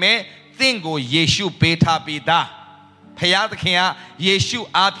ပေမဲ့သင်ကိုယေရှုပေးထားပြီးသားဖခင်သခင်ကယေရှု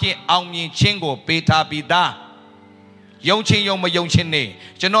အားဖြင့်အောင်မြင်ခြင်းကိုပေးထားပြီးသားယုံချင်းယုံမယုံချင်းနေ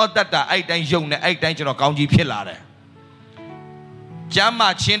ကျွန်တော်တတ်တာအဲ့တိုင်းယုံနေအဲ့တိုင်းကျွန်တော်ကောင်းကြီးဖြစ်လာတယ်ကျမ်းမာ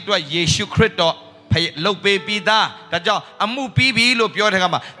ခြင်းအတွက်ယေရှုခရစ်တော်လုပ်ပေးပြီးသားဒါကြောင့်အမှုပြီးပြီလို့ပြောတဲ့အခါ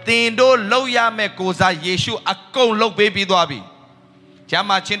မှာသင်တို့လုပ်ရမယ့်ကိုယ်စားယေရှုအကုန်လုပ်ပေးပြီးသွားပြီကျမ်း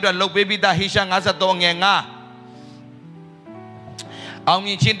မာခြင်းအတွက်လုပ်ပေးပြီးသားဟေရှာ53ငယ်9အောင်မြ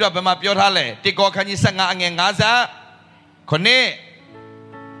င်ခြင်းအတွက်ဘယ်မှာပြောထားလဲ1ကောခန်းကြီး15အငယ်50ခုနှစ်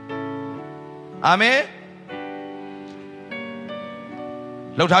အာမင်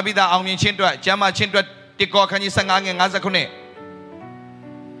လှုပ်ထားပြီးသားအောင်မြင်ခြင်းအတွက်ကျမ်းမာခြင်းအတွက်တိကောခန်းကြီး15ငယ်59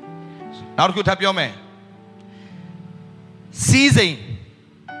နောက်တစ်ခုထပ်ပြောမယ်စီးစိမ်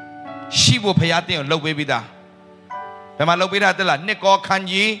ရှိဖို့ဖခင်တင်ကိုလှုပ်ပေးပြီးသားဘယ်မှာလှုပ်ပေးတာတက်လားနှစ်ကောခန်း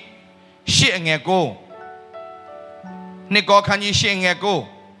ကြီး8ငယ်9နှစ်ကောခန်းကြီး8ငယ်9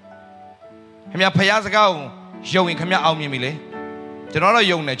ခင်ဗျာဖခင်စကားကိုယုံရင်ခင်ဗျာအောင်မြင်ပြီလေကျွန်တော်တော့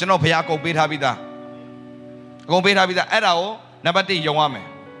ယုံတယ်ကျွန်တော်ဖခင်အကုန်ပေးထားပြီးသားအကုန်ပေးထားပြီးသားအဲ့ဒါကိုနံပါတ်1ယုံရမယ်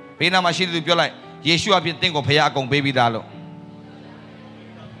ဘေးနားမှာရှိတဲ့သူပြောလိုက်ယေရှုအပြင်တင့်ကိုဖခင်အကုန်ပေးပြီးသားလို့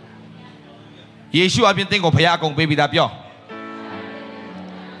ယေရှုအပြင်တင့်ကိုဖခင်အကုန်ပေးပြီးသားပြော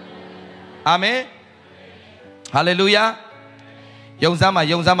အာမင်ဟာလေလုယာယုံစမ်းမှာ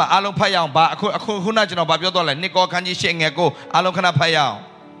အားလုံးဖတ်ရအောင်ဘာအခုခုနကျွန်တော်ဗာပြောတော့လဲနှစ်ကောခန်းကြီး8ငယ်9အားလုံးခဏဖတ်ရအောင်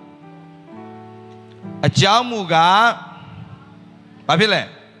အကြောင်းမူကားဘာဖြစ်လဲ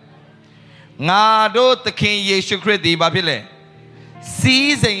ငါတို့သခင်ယေရှုခရစ်သည်ဘာဖြစ်လဲ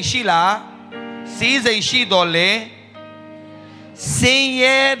စီးစိမ်ရှိလားစီးစိမ်ရှိတော်လေစင်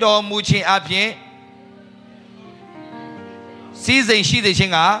ရဲတော်မူခြင်းအပြင်စီးစိမ်ရှိတဲ့ခြ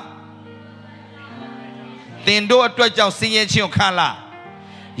င်းကသင်တို့အတွက်ကြောင့်စင်ရဲခြင်းကိုခံလား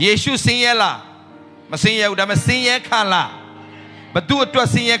ယေရှုစင်ရဲလားမစင်ရဲဘူးဒါပေမဲ့စင်ရဲခံလားဘသူအတွက်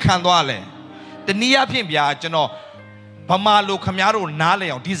စင်ရဲခံသွားလဲတနည်းအားဖြင့်ဗျာကျွန်တော်ဗမာလိုခမားတို့နားလ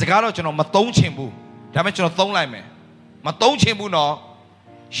ည်အောင်ဒီစကားတော့ကျွန်တော်မသုံးချင်ဘူးဒါပေမဲ့ကျွန်တော်သုံးလိုက်မယ်မသုံးချင်ဘူးနော်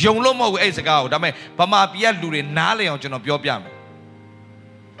ယုံလို့မဟုတ်ဘူးအဲ့စကားကိုဒါပေမဲ့ဗမာပြည်ကလူတွေနားလည်အောင်ကျွန်တော်ပြောပြမယ်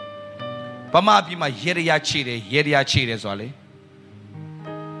ဗမာပြည်မှာရေရချေတယ်ဆိုတာလေ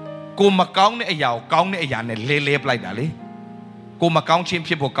ကိုမကောင်းတဲ့အရာကိုကောင်းတဲ့အရာနဲ့လဲပလိုက်တာလေကိုမကောင်းခြင်း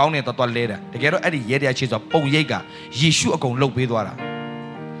ဖြစ်ဖို့ကောင်းတဲ့တော်လဲတာတကယ်တော့အဲ့ဒီရေရချေဆိုတာပုံရိပ်ကယေရှုအကုန်လှုပ်ပေးသွားတာ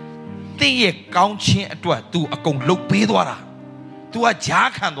တင့်ရဲ့ကောင်းခြင်းအတွက် तू အကုန်လှုပ်ပေးသွားတာ तू ကဂျား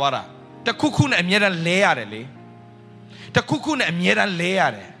ခံသွားတာတခုခုနဲ့အမြဲတမ်းလဲရတယ်လေတခုခုနဲ့အမြဲတမ်းလဲရ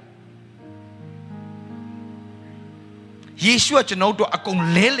တယ်ယေရှုကကျွန်တော်တို့အကုန်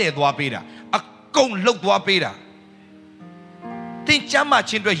လဲသွားပေးတာအကုန်လှုပ်သွားပေးတာတင်ကျမ်းမာ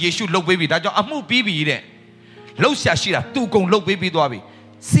ခြင်းအတွက်ယေရှုလှုပ်ပေးပြီဒါကြောင့်အမှုပြီးပြီတဲ့လှုပ်ရှားရှိတာ तू အကုန်လှုပ်ပေးပြီးသွားပြီ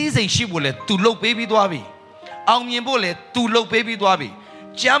စီးစိမ်ရှိဖို့လဲ तू လှုပ်ပေးပြီးသွားပြီအောင်မြင်ဖို့လဲ तू လှုပ်ပေးပြီးသွားပြီ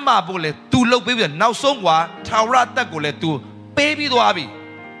ကျမ်းမာဖို့လဲ तू လှုပ်ပေးပြီးနောက်ဆုံးกว่าထာဝရတက်ကိုလဲ तू ပေးပြီးသွားပြီ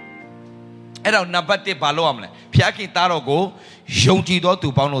အဲ့တော့နံပါတ်1ဘာလုပ်ရမလဲဖျားခင်သားတော်ကိုယုံကြည်သောသူ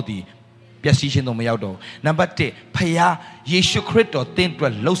ပေါင်းတို့သည်ပျက်စီးခြင်းတော့မရောက်တော့နံပါတ်1ဖျားယေရှုခရစ်တော်တင်းအတွ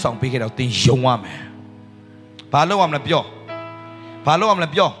က်လှုပ်ဆောင်ပေးခဲ့တော့တင်းယုံရမယ်ဘာလုပ်ရမလဲပြောဘာလုပ်ရမလဲ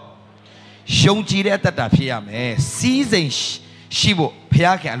ပြောယုံကြည်တဲ့အတ္တဖြစ်ရမယ်စီးစိမ်ရှိဖို့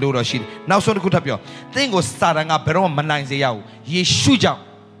ဖျားခင်အလိုတော်ရှိတယ်နောက်ဆုံးတစ်ခုထပ်ပြောတင်းကိုစာတန်ကဘယ်တော့မှမနိုင်စေရဘူးယေရှုကြောင့်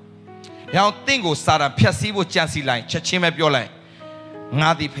ရောင်တင်းကိုစာတန်ဖျက်ဆီးဖို့ကြံစီလိုက်ချက်ချင်းပဲပြောလိုက်ငါ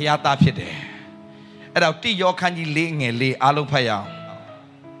သည်ဖျားသားဖြစ်တယ်အဲ့တော့တိယောခန်းကြီး4ငယ်4အားလုံးဖတ်ရအောင်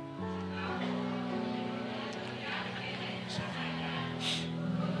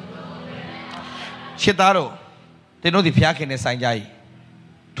ရှစ်သားတို့တင်တို့ဒီဖျားခင်နဲ့ဆိုင်ကြ၏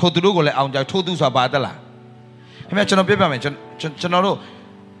ထိုသူတို့ကိုလည်းအောင်ကြထိုသူဆိုတာပါတတ်လားခင်ဗျာကျွန်တော်ပြပြမယ်ကျွန်တော်တို့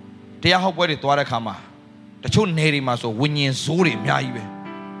တရားဟောပွဲတွေသွားတဲ့ခါမှာတချို့နေတွေမှာဆိုဝิญဉ်ဇိုးတွေအများကြီးပဲ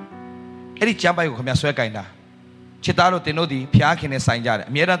အဲ့ဒီကျမ်းပိုက်ကိုခင်ဗျာဆွဲကင်တာချစ်သားတို့တင်တို့ဒီဖျားခင်နဲ့ဆိုင်ကြတယ်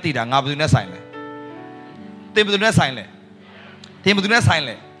အမြဲတမ်းသိတာငါဘယ်သူနဲ့ဆိုင်လဲတင်ဘယ်သူနဲ့ဆိုင်လဲတင်ဘယ်သူနဲ့ဆိုင်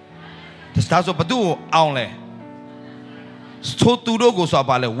လဲဒါဆိုဘသူကိုအောင်လဲဆိုသူတို့ကိုဆို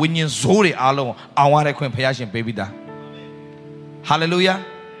ပါလဲဝิญဉ်ဇိုးတွေအားလုံးအောင်ရတဲ့ခွင့်ဖျားရှင်ပေးပြီးသားဟာလေလုယာ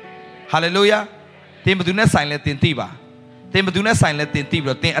ဟာလေလုယာတင်ဘယ်သူနဲ့ဆိုင်လဲတင်သိပါတင်ဘယ်သူနဲ့ဆိုင်လဲတင်သိပြီး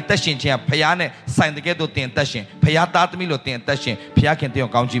တော့တင်အသက်ရှင်ခြင်းကဖျားနဲ့ဆိုင်တဲ့ကဲ့သို့တင်အသက်ရှင်ဖျားသားသမီးလို့တင်အသက်ရှင်ဖျားခင်တင်အော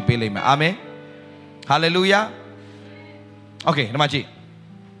င်ကောင်းချီးပေးလိမ့်မယ်အာမင်ဟာလေလုယာโอเคဒီမှာကြည့်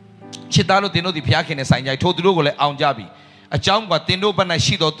ချစ်သားတို့တင်တို့ဒီဖျားခင်နဲ့ဆိုင်ကြထိုသူတို့ကိုလည်းအောင်ကြပြီအကြောင်းကတင်တို့ဘက်၌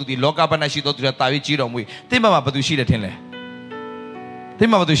ရှိတော်သူဒီလောကဘက်၌ရှိတော်သူတွေတာ၍ကြီးတော်မူ၏တင်ဘက်မှာဘယ်သူရှိတယ်ထင်လဲတင်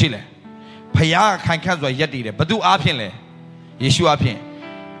ဘက်မှာဘယ်သူရှိလဲဖျားခိုင်ခန့်စွာယက်တည်တယ်ဘယ်သူအားဖြင့်လဲယေရှုအားဖြင့်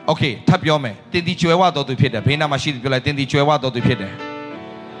โอเคထပ်ပြောမယ်တင်ဒီကျွဲဝတော်သူဖြစ်တယ်ဘေးနားမှာရှိသူပြောလိုက်တင်ဒီကျွဲဝတော်သူဖြစ်တယ်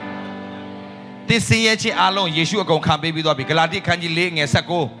တင်စင်ရဲ့ချင်းအားလုံးယေရှုအကုန်ခံပေးပြီးသွားပြီဂလာတိခန်းကြီး4ငယ်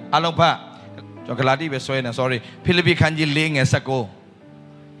19အားလုံးဖတ်ကျွန်တော်ဂလာတိပဲဆွဲနေ sorry ဖိလိပ္ပိခန်းကြီး4ငယ်19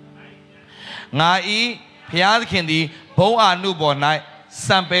ငါဤဖျားသခင်သည်ဘုံအာနုပေါ်၌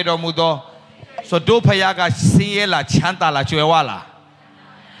စံပေတော်မူသောဆိုတို့ဖျားကစင်ရဲလားချမ်းသာလားကျွဲဝလား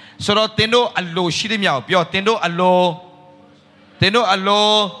ဆိုတော့တင်တို့အလိုရှိတဲ့မြောက်ပြောတင်တို့အလို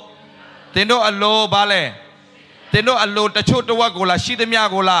ဘာလဲတင်တို့အလိုတချို့တဝက်ကိုလားရှိသမျှ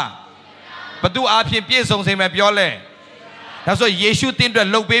ကိုလားဘသူအားဖြင့်ပြည့်စုံစေမယ်ပြောလဲဒါဆိုယေရှုတင်အတွက်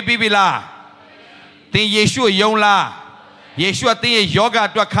လှုပ်ပေးပြီးပြီလားတင်ယေရှုယုံလားယေရှုကတင်ရဲ့ယောဂ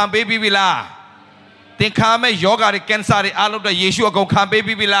အတွက်ခံပေးပြီးပြီလား တင်ခံမဲ့ယောဂါတွေကင်ဆာတွေအားလုံးတော့ယေရှုအကုန်ခံပေး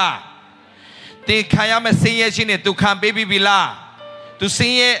ပြီလားတင်ခံရမဲ့ဆင်းရဲခြင်းတွေသူခံပေးပြီလားသူဆ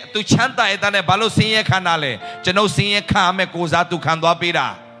င်းရဲသူချမ်းသာတဲ့ဘာလို့ဆင်းရဲခံတာလဲကျွန်ုပ်ဆင်းရဲခံရမဲ့ကိုစားသူခံသွားပေးတာ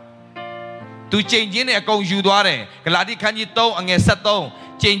သူချိန်ချင်းနဲ့အကုန်ယူသွားတယ်ဂလာတိခန်းကြီး3အငယ်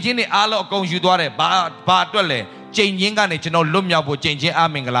73ချိန်ချင်းနဲ့အားလုံးအကုန်ယူသွားတယ်ဘာအတွက်လဲချိန်ချင်းကနေကျွန်တော်လွတ်မြောက်ဖို့ချိန်ချင်းအ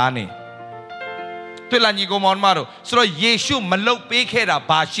မင်္ဂလာနေတွေ့လားညီကောင်မောင်မတို့ဆိုတော့ယေရှုမလုတ်ပေးခဲ့တာ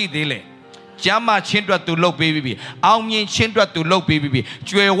ဘာရှိသေးလဲကျမ်းမာချင်းအတွက်သူလုတ်ပေးပြီအောင်မြင်ချင်းအတွက်သူလုတ်ပေးပြီ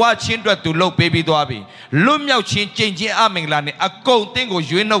ကြွယ်ဝချင်းအတွက်သူလုတ်ပေးပြီးသွားပြီလွတ်မြောက်ချင်းချိန်ချင်းအမင်္ဂလာနဲ့အကုန်တင်းကို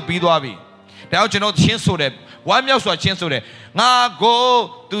ရွေးနှုတ်ပြီးသွားပြီဒါကြောင့်ကျွန်တော်ချင်းဆိုတယ်ဝမ်းမြောက်စွာချင်းဆိုတယ်ငါကို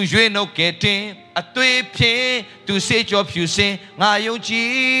သူရွေးနှုတ်ခဲ့တင်အသွေးဖြင့်သူစေကြောဖြူစင်ငါယုံကြ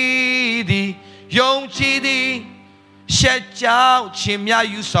ည်သည်ရှက်ကြောက်ခြင်းများ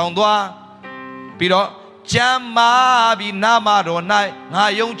ယူဆောင်သွားပြီးတော့ကျမ်းမာပြီးနာမတော်၌ငါ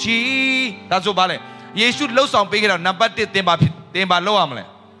ယုံကြည်ဒါဆိုပါလေယေရှုလှုပ်ဆောင်ပေးခဲ့တော့နံပါတ်1သင်ပါလောက်ရမလဲ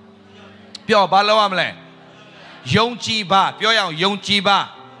ပြောဘာလောက်ရမလဲယုံကြည်ပါပြောရအောင်ယုံကြည်ပါ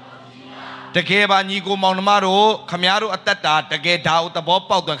တကယ်ပါညီကိုမောင်နှမတို့ခမရတို့အသက်တာတကယ်ဒါကိုသဘော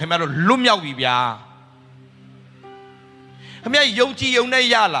ပေါက်တယ်ခမရတို့လွတ်မြောက်ပြီဗျာခမရယုံကြည်ယုံနဲ့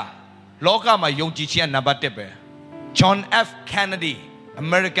ရလားလောကမှာယုံကြည်ခြင်းကနံပါတ်1ပဲ John F Kennedy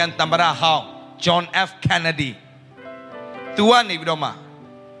American သမ္မတဟောင်း John F Kennedy သူကနေပြီးတော့မှ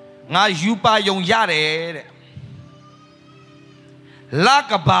ငါယူပါယုံရတယ်တဲ့လ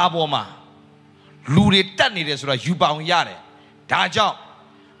ကဘာပေါ်မှာလူတွေတက်နေတယ်ဆိုတော့ယူပါအောင်ရတယ်ဒါကြောင့်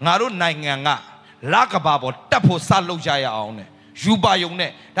ငါတို့နိုင်ငံကလကဘာပေါ်တက်ဖို့စလုပ်ကြရအောင်တဲ့ယူပါယုံနဲ့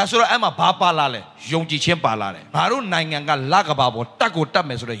ဒါဆိုတော့အဲ့မှာဘာပါလာလဲယုံကြည်ခြင်းပါလာတယ်ငါတို့နိုင်ငံကလကဘာပေါ်တက်ကိုတက်မ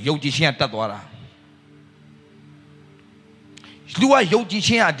ယ်ဆိုတော့ယုံကြည်ခြင်းကတက်သွားတာလူကယုံကြည်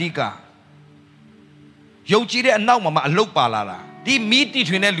ခြင်းအဓိကယုံကြည်တဲ့အနောက်မှာအလုတ်ပါလာတာဒီမီးတီ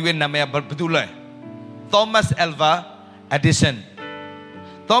ထွင်တဲ့လူရဲ့နာမည်ကဘာတူလဲ Thomas Alva Edison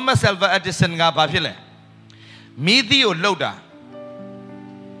Thomas Alva Edison ကဘာဖြစ်လဲမီးသီးကိုလှုပ်တာ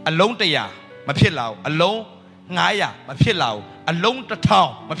အလုံး100မဖြစ်လာဘူးအလုံး900မဖြစ်လာဘူးအလုံး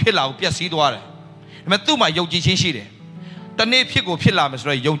1000မဖြစ်လာဘူးပျက်စီးသွားတယ်ဒါပေမဲ့သူ့မှာယုံကြည်ခြင်းရှိတယ်တနေ့ဖြစ်ကိုဖြစ်လာမယ်ဆို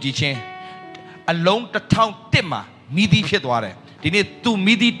တော့ယုံကြည်ခြင်းအလုံး1001မှာမီးသီးဖြစ်သွားတယ်ဒီနေ့သူ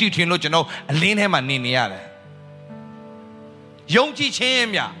မီးသီးတီထွင်လို့ကျွန်တော်အလင်းထဲမှာနေရတယ်ယုံကြည်ခြင်း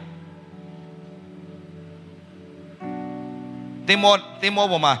မြတင်မော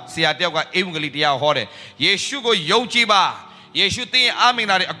ပေါ်မှာဆရာတယောက်ကဧဝံဂေလိတရားဟောတယ်ယေရှုကိုယုံကြည်ပါယေရှုသင်ရဲ့အာမင်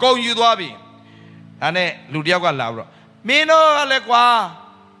လာတွေအကုန်ယူသွားပြီဒါနဲ့လူတယောက်ကလာပြီးတော့မင်းတို့ကလည်းကွာ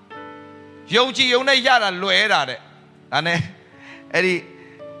ယုံကြည်ယုံနဲ့ရတာလွယ်တာတဲ့ဒါနဲ့အဲ့ဒီ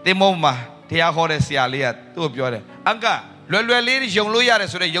တင်မောမှာတရားဟောတဲ့ဆရာလေးကသူ့ကိုပြောတယ်အန်ကလွယ်လွယ်လေးယုံလို့ရတယ်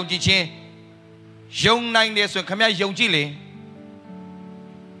ဆိုတော့ယုံကြည်ခြင်းယုံနိုင်တယ်ဆိုရင်ခင်ဗျာယုံကြည်လေ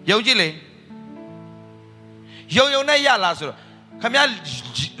ယုံကြည်လေယုံနဲ့ရလားဆိုတော့ခင်ဗျာ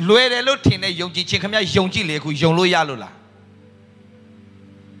လွယ်တယ်လို့ထင်တဲ့ယုံကြည်ခြင်းခင်ဗျာယုံကြည်လေအခုယုံလို့ရလို့လား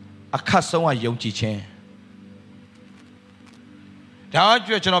အခက်ဆုံးကယုံကြည်ခြင်းဒါ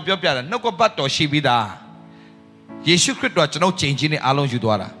ကြောင့်ကျွန်တော်ပြောပြတာနှုတ်ကပတ်တော်ရှိပြီးသားယေရှုခရစ်တော်ကျွန်တော်ချိန်ချင်းနဲ့အားလုံးယူ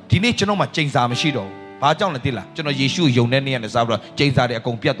သွားတာဒီနေ့ကျွန်တော်မှချိန်စာမရှိတော့ဘူးဘာကြောင့်လဲသိလားကျွန်တော်ယေရှုယုံတဲ့နေ့နဲ့စပြီးတော့ချိန်စာတွေအ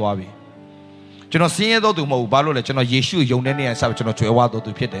ကုန်ပြတ်သွားပြီကျွန်တော်ဆင်းရဲသောသူမဟုတ်ဘူးဘာလို့လဲကျွန်တော်ယေရှုယုံတဲ့နေ့နဲ့စပြီးကျွန်တော်ကြွယ်ဝသော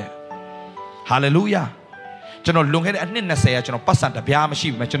သူဖြစ်တယ်ဟာလေလုယာကျွန်တော်လွန်ခဲ့တဲ့အနှစ်20ကကျွန်တော်ပတ်စံတပြားမရှိ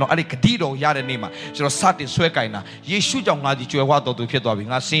ဘူးကျွန်တော်အဲ့ဒီဂတိတော်ရတဲ့နေ့မှာကျွန်တော်စတင်ဆွဲကင်တာယေရှုကြောင့်ငါဒီကြွယ်ဝတော်သူဖြစ်သွားပြီ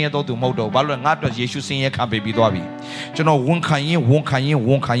ငါဆင်းရဲတော်သူမဟုတ်တော့ဘူးဘာလို့လဲငါအတွက်ယေရှုဆင်းရဲခံပေးပြီးသွားပြီကျွန်တော်ဝန်ခံရ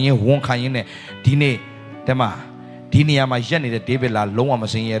င်နဲ့ဒီနေ့တဲ့မှာဒီနေရာမှာရက်နေတဲ့ဒေးဗစ်လာလုံးဝမ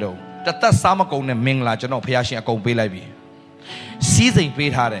ဆင်းရဲတော့ဘူးတသက်စားမကုန်တဲ့မင်္ဂလာကျွန်တော်ဖခင်ရှင်အကုန်ပေးလိုက်ပြီစီးစိမ်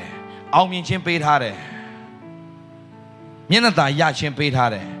ပေးထားတယ်အောင်မြင်ခြင်းပေးထားတယ်မျက်နှာသာရခြင်းပေးထား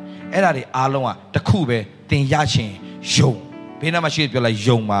တယ်အဲ့ဒါတွေအားလုံးကတစ်ခုပဲတင်ရခြင်းယုံဘေးနားမှာရှိပြောလိုက်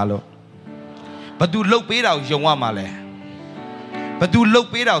ယုံပါလို့ဘသူလှုပ်ပေးတာကိုယုံရမှာလဲဘသူလှုပ်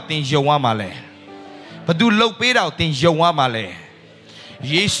ပေးတာကိုတင်ယုံရမှာလဲဘသူလှုပ်ပေးတာကိုတင်ယုံရမှာလဲ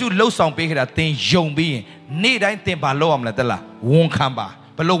ယေရှုလှုပ်ဆောင်ပေးခဲ့တာတင်ယုံပြီးရင်နေ့တိုင်းတင်ပါလို့ရမလဲတလားဝန်ခံပါ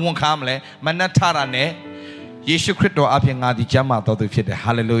ဘလို့ဝန်ခံမလဲမနက်ထတာနဲ့ယေရှုခရစ်တော်အဖင်ငါဒီကျမ်းမာတော်သူဖြစ်တယ်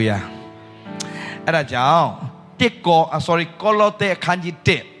ဟာလေလုယာအဲ့ဒါကြောင့်ကောလောသဲအခန်းကြီး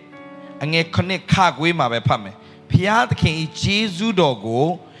1အငယ်9ခါခွေးမှာပဲဖတ်မယ်ဖျားသခင်ဤဂျေဇုတော်ကို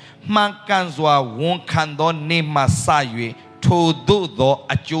မှန်ကန်စွာဝန်ခံသောနေ့မှစ၍ထိုသို့သော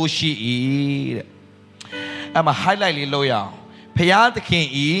အကျိုးရှိ၏တဲ့အဲ့မှာ highlight လေးလုပ်ရအောင်ဖျားသခင်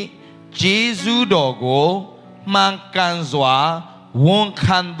ဤဂျေဇုတော်ကိုမှန်ကန်စွာဝန်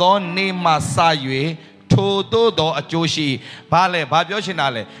ခံသောနေ့မှစ၍ထိုသို့သောအကျိုးရှိဘာလဲဘာပြောချင်တာ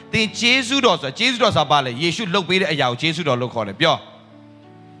လဲသင်ဂျေဇုတော်ဆိုတာဂျေဇုတော်ဆိုတာဘာလဲယေရှုလှုပ်ပေးတဲ့အရာကိုဂျေဇုတော်လို့ခေါ်တယ်ပြော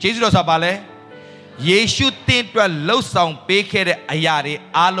ဂျေဇုတော်ဆိုတာဘာလဲ ယေရှုတင်အတွက်လှုပ်ဆောင်ပေးခဲ့တဲ့အရာတွေ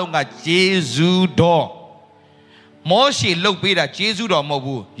အားလုံးကဂျေဇုတော်မောရှေလှုပ်ပေးတာဂျေဇုတော်မဟုတ်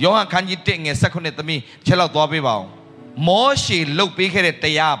ဘူးယောဟန်ခန်းကြီး1ငယ်19သမီးချက်လောက်သွားပေးပါအောင်မောရှေလှုပ်ပေးခဲ့တဲ့တ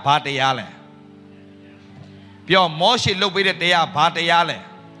ရားဘာတရားလဲပြောမောရှေလှုပ်ပေးတဲ့တရားဘာတရားလဲ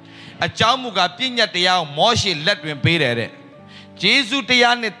အကြောင်းမူကားပြည့်ညတ်တရားကိုမောရှေလက်တွင်ပေးတယ်တဲ့ဂျေဇုတ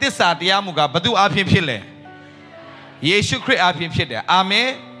ရားနဲ့သစ္စာတရားမူကားဘသူအဖင်ဖြစ်လဲယေရှုခရစ်အဖင်ဖြစ်တယ်အာမင်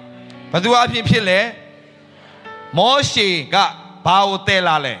ဘသူအဖင်ဖြစ်လဲမောရှေကဘာကိုတည်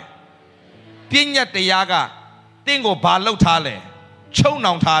လာလဲပြည့်ညတ်တရားကတင့်ကိုဘာလှုပ်ထားလဲချုံ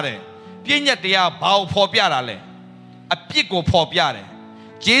နှောင်ထားတယ်ပြည့်ညတ်တရားဘာကိုဖော်ပြတာလဲအပြစ်ကိုဖော်ပြတယ်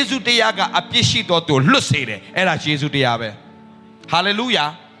ဂျေဇုတရားကအပြစ်ရှိတော်သူလွတ်စေတယ်အဲ့ဒါဂျေဇုတရားပဲဟာလေလုယာ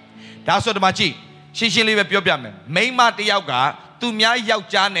ဒါဆိုဒီမှာကြည့်ရှင်းရှင်းလေးပဲပြောပြမယ်မိန်းမတစ်ယောက်ကသူများယော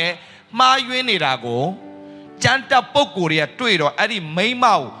က်ျားနဲ့မှားယွင်းနေတာကိုကျမ်းတပ်ပုဂ္ဂိုလ်တွေကတွေ့တော့အဲ့ဒီမိန်းမ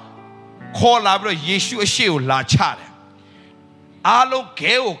ကိုခေါ်လာပြီးတော့ယေရှုအရှိကိုလာချတယ်အားလုံး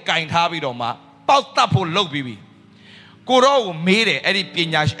ခဲကိုကင်ထားပြီးတော့မှပေါက်တတ်ဖို့လုပ်ပြီးပြီကိုရောကိုမေးတယ်အဲ့ဒီပ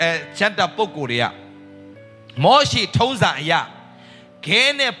ညာကျမ်းတပ်ပုဂ္ဂိုလ်တွေကမောရှေထုံးစံအရာခဲ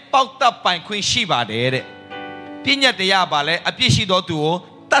နဲ့ပေါက်တတ်ပိုင်ခွင့်ရှိပါတယ်တဲ့ပညာတရားပါလဲအပြစ်ရှိသောသူကို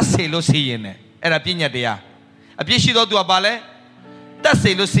တတ်စေလို့စီရင်တယ်အဲ့ဒါပညာတရားအပြစ်ရှိသောသူကပါလဲတတ်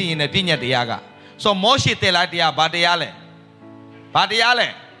စေလို့စီရင်တယ်ပညာတရားကဆိုမောရှေတည်လာတရားဘာတရားလဲဘာတရားလဲ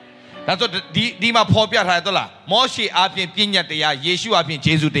ဒါဆိုဒီမှာဖော်ပြထားတယ်ဟုတ်လားမောရှေအပြင်ပညာတရားယေရှုအပြင်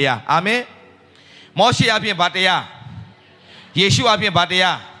ဂျေဇုတရားအာမင်မောရှေအပြင်ဘာတရားယေရှုအပြင်ဘာတ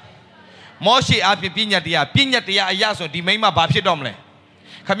ရားမောရှေအပြင်ပညာတရားအရာဆိုဒီမိမဘာဖြစ်တော့မလဲ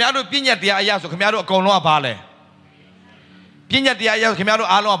ခင်ဗျားတို့ပညာတရားအရာဆိုခင်ဗျားတို့အကုန်လုံးကဘာလဲပညာတရားအရာခင်ဗျားတို့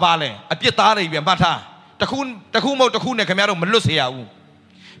အားလုံးကဘာလဲအပြစ်သားတွေပဲမှတ်ထားတခုမဟုတ်တခုနဲ့ခင်ဗျားတို့မလွတ်စေရဘူး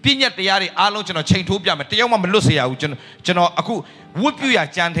ပညာတရားတွေအားလုံးကျွန်တော်ချိန်ထိုးပြမယ်တယောက်မှမလွတ်စေရဘူးကျွန်တော်အခုဝတ်ပြုရ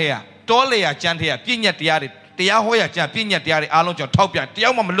ကြမ်းထဲရတောလေရကြမ်းထဲရပညာတရားတွေတရားဟောရကြမ်းပညာတရားတွေအားလုံးကျွန်တော်ထောက်ပြတ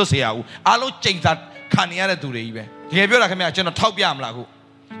ယောက်မှမလွတ်စေရဘူးအားလုံးချိန်စာခံနေရတဲ့သူတွေကြီးပဲတကယ်ပြောတာခင်ဗျာကျွန်တော်ထောက်ပြမလားအခု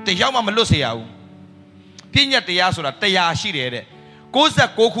တယောက်မှမလွတ်စေရဘူးပညာတရားဆိုတာတရားရှိတယ်တဲ့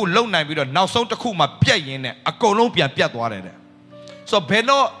69ခုလုံနိုင်ပြီးတော့နောက်ဆုံးတစ်ခုမှပြတ်ရင်းနဲ့အကုန်လုံးပြန်ပြတ်သွားတယ်တဲ့ဆို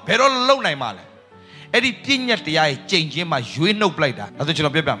တော့ဘယ်တော့လုံနိုင်မှာလဲအဲ့ဒီပညာတရားရဲ့ကြိမ်ချင်းမှာရွေးနှုတ်ပလိုက်တာဒါဆိုကျွန်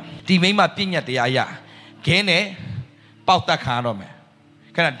တော်ပြောပြမယ်ဒီမိမပညာတရားရခဲနဲ့ပေါက်တတ်ခံရတော့မယ်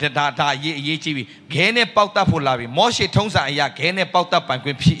ခဏဒါအရေးကြီးပြီခဲနဲ့ပေါက်တတ်ဖို့လာပြီမောရှေထုံးစံအရာခဲနဲ့ပေါက်တတ်ပိုင်ခွ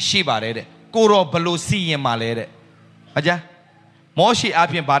င့်ရှိပါတယ်တဲ့ကိုရောဘလို့စီရင်မှာလဲတဲ့ဟုတ်ကြမောရှေအ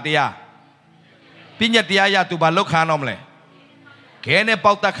ပြင်ဘာတရားပညာတရားရသူဘာလောက်ခံတော့မလဲခဲနဲ့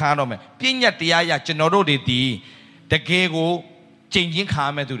ပေါက်တတ်ခံရတော့မယ်ပညာတရားရကျွန်တော်တို့တွေဒီတကယ်ကိုကြိမ်ချင်းခံရ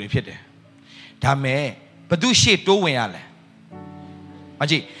မဲ့သူတွေဖြစ်တယ်ဒါမဲ့ဘသူရှေ့တိုးဝင်ရလဲမ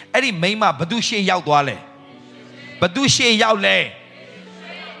ကြည့်အဲ့ဒီမိန်းမဘသူရှေ့ရောက်သွားလဲဘသူရှေ့ရောက်လဲ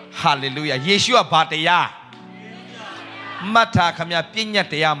ဟာလေလုယာယေရှုကဘာတရားမတ်တာခမပညာ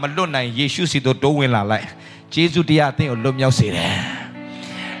တရားမလွတ်နိုင်ယေရှုစီတို့တိုးဝင်လာလိုက်ဂျေဇုတရားအသင်ကိုလွတ်မြောက်စေတယ်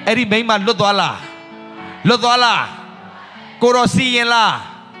အဲ့ဒီမိန်းမလွတ်သွားလားကိုရောစီရင်လား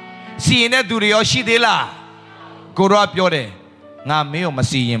စီရင်တဲ့သူတွေရောရှိသေးလားကိုရောပြောတယ်ငါမင်းကိုမ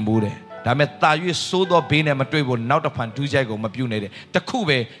စီရင်ဘူးတဲ့ဒါမဲ့တာ၍စိုးသောဘေးနဲ့မတွေ့ဖို့နောက်တစ်ဖန်ဒူးကြိုက်ကိုမပြုတ်နဲ့တဲ့တခု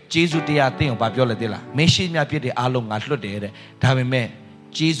ပဲဂျေဇုတရားသင်ကိုဘာပြောလဲသိလားမင်းရှိမြပြစ်တဲ့အားလုံးငါလွတ်တယ်တဲ့ဒါပေမဲ့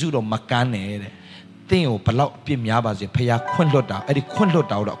ဂျေဇုတော့မကန်းနဲ့တဲ့သင်ကိုဘလောက်အပြစ်များပါစေဖခင်ခွင့်လွတ်တာအဲ့ဒီခွင့်လွတ်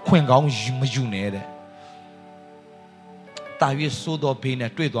တာတော့ခွင့်ကောင်းမယူနဲ့တဲ့တာ၍စိုးသောဘေး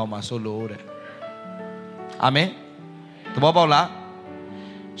နဲ့တွေ့သွားမှာဆိုလို့တဲ့အာမင်သဘောပေါက်လား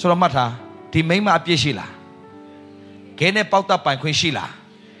ဆိုတော့မှတ်ထားဒီမိန်းမအပြစ်ရှိလားခဲနဲ့ပေါက်တတ်ပိုင်ခွင့်ရှိလား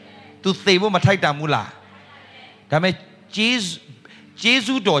သူသေဖို့မထိုက်တန်ဘူးလားဒါပေမဲ့ဂျေ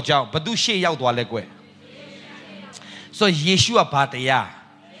ဇုတော်ကြောင့်ဘသူရှေ့ရောက်သွားလဲကွဆိုယေရှုကဘာတရား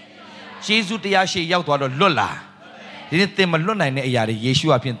ဂျေဇုတရားရှေ့ရောက်သွားတော့လွတ်လားဒီနေ့သင်မလွတ်နိုင်တဲ့အရာတွေယေရှု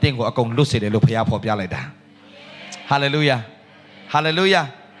အပြင်သင်ကိုအကုန်လွတ်စေတယ်လို့ဖခင်ဖော်ပြလိုက်တာဟာလေလုယာ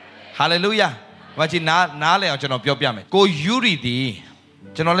ဘာချင်နားလဲအောင်ကျွန်တော်ပြောပြမယ်ကိုယူရီဒီ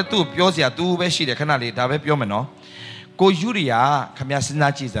ကျွန်တော်လည်းသူ့ကိုပြောစရာသူပဲရှိတယ်ခဏလေးဒါပဲပြောမယ်နော်ကိုယူရီယာခမစဉ်း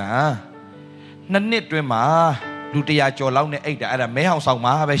စားကြည့်စမ်းနှစ်တွင်းမှာလူ100ကျော်လောက်နဲ့အိတ်တာအဲ့ဒါမဲဟောင်ဆောင်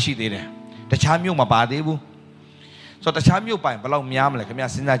မှာပဲရှိသေးတယ်တခြားမြို့မပါသေးဘူးဆိုတော့တခြားမြို့ပိုင်ဘယ်လောက်များမလဲခမစ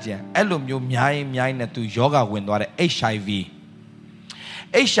ဉ်းစားကြည့်အဲ့လိုမျိုးများရင်နဲ့သူယောဂဝင်သွားတဲ့ HIV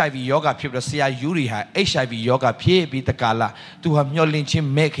ယောဂဖြစ်ပြီးတော့ဆရာယူရီဟာ HIV ယောဂဖြစ်ပြီးတကာလသူဟာမျောလင့်ချင်း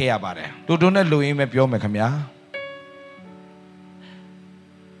မဲ့ခဲ့ရပါတယ်တို့နဲ့လူရင်းပဲပြောမယ်ခင်ဗျာ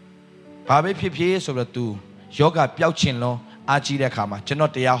ဘာပဲဖြစ်ဆိုတော့သူယောဂပျောက်ချင်လုံးအားကြီးတဲ့အခါမှာကျွန်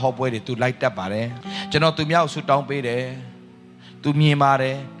တော်တရားဟောပွဲတွေသူလိုက်တက်ပါတယ်ကျွန်တော်သူများကိုဆူတောင်းပေးတယ်သူမြင်ပါတ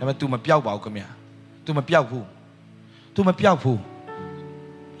ယ်ဒါပေမဲ့ तू မပျောက်ပါဘူးခင်ဗျာ तू မပျောက်ဘူး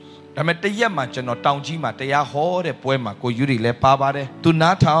ဒါပေမဲ့တရက်မှကျွန်တော်တောင်ကြီးမှာတရားဟောတဲ့ပွဲမှာကိုယူရီလည်းပါပါတယ်သူ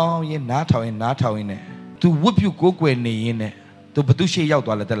နားထောင်ရင်နားထောင်ရင်နဲ့သူဝတ်ပြုကိုးကွယ်နေရင်နဲ့သူဘသူရှေ့ရောက်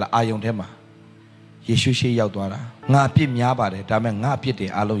သွားလဲတဲ့လားအာယုံထဲမှာယေရှုရှေ့ရောက်သွားတာငါအပြစ်များပါတယ်ဒါပေမဲ့ငါအပြစ်တွေ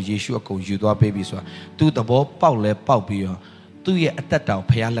အားလုံးယေရှုအကုန်ယူသွားပေးပြီဆိုတာသူသဘောပေါက်လဲပေါက်ပြီးတော့သူ့ရဲ့အသက်တောင်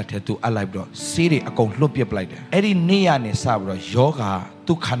ဖျားလက်ထဲသူအပ်လိုက်ပြီးတော့ဆေးတွေအကုန်လွတ်ပစ်ပလိုက်တယ်အဲ့ဒီနေ့ကနေစပြီးတော့ယောဂါ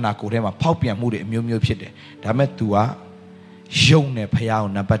သူ့ခန္ဓာကိုယ်ထဲမှာဖောက်ပြန်မှုတွေအမျိုးမျိုးဖြစ်တယ်ဒါပေမဲ့ तू ကယုံတယ်ဖျား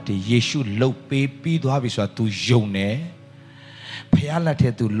ကိုနံပါတ်1ယေရှုလှုပ်ပေးပြီးသွားပြီဆိုတာ तू ယုံတယ်ဖျားလက်ထဲ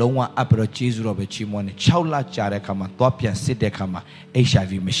तू လုံးဝအပ်ပြီးတော့ကျေးဇူးတော်ပဲချီးမွမ်းတယ်6လကြာတဲ့အခါမှာသွားပြန်စစ်တဲ့အခါမှာ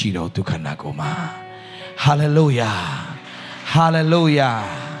HIV မရှိတော့သူခန္ဓာကိုယ်မှာဟာလေလုယာဟာလေလုယာ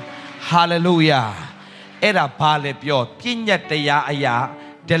ဟာလေလုယာအဲ့ဒါဘာလဲပြောပြည့်ညတ်တရားအရာ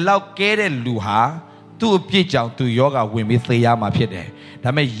ဒီလောက်ကဲတဲ့လူဟာသူ့အပြစ်ကြောင့်သူယောဂဝင်ပြီးသေရမှာဖြစ်တယ်ဒါ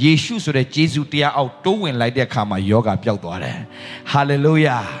ပေမဲ့ယေရှုဆိုတဲ့ဂျေဇုတရားအောက်တိုးဝင်လိုက်တဲ့အခါမှာယောဂပျောက်သွားတယ်ဟာလေလု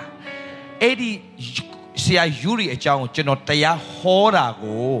ယာအဲ့ဒီဆရာယူရီအကြောင်းကိုကျွန်တော်တရားဟောတာ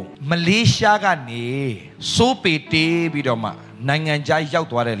ကိုမလေးရှားကနေစိုးပေတေးပြီးတော့မှနိုင်ငံခြားရောက်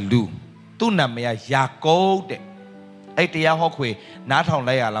သွားတဲ့လူသူ့နာမည်ကယာကုပ်တဲ့အဲ့တရားဟောခွေနားထောင်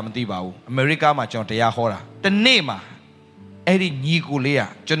လိုက်ရလားမသိပါဘူးအမေရိကမှာကျွန်တော်တရားဟောတာတနေ့မှာအဲ့ဒီညီကိုလေးက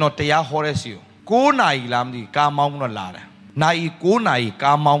ကျွန်တော်တရားဟောတဲ့စီကို9နာရီလားမသိကားမောင်းတော့လာတယ်နိုင်9နာရီ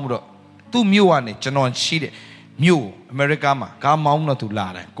ကားမောင်းတော့သူ့မြို့ကနေကျွန်တော်ရှိတဲ့မြို့အမေရိကမှာကားမောင်းတော့သူလာ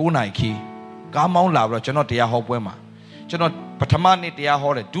တယ်9နာရီခီးကားမောင်းလာပြီးတော့ကျွန်တော်တရားဟောပွဲမှာကျွန်တော်ပထမနေ့တရား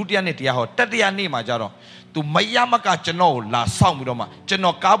ဟောတယ်ဒုတိယနေ့တရားဟောတတိယနေ့မှာကျတော့သူမရမကကျွန်တော်ကိုလာဆောင်ပြီးတော့မှကျွန်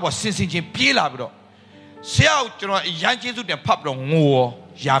တော်ကားပေါ်ဆင်းချင်းပြေးလာပြီးတော့ဆရာကျွန်တော်အရန်ကျေးဇူးတင်ဖတ်ပြီးတော့ငို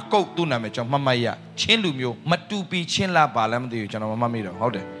ရာကုတ်သူ့နာမည်ကျွန်တော်မှတ်ရချင်းလူမျိုးမတူပီချင်းလာပါလည်းမသိဘူးကျွန်တော်မမှတ်မိတော့ဟု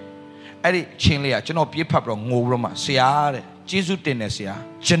တ်တယ်အဲ့ဒီချင်းလေးကကျွန်တော်ပြေးဖတ်ပြီးတော့ငိုပြီးတော့မှဆရာတဲ့ကျေးဇူးတင်တယ်ဆရာ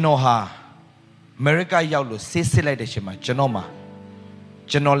ကျွန်တော်ဟာအမေရိကရောက်လို့ဆေးစစ်လိုက်တဲ့အချိန်မှာကျွန်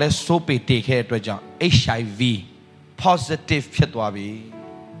တော်လဲစိုးပေတေခဲ့တဲ့အတွက်ကြောင့် HIV positive ဖြစ်သွားပြီ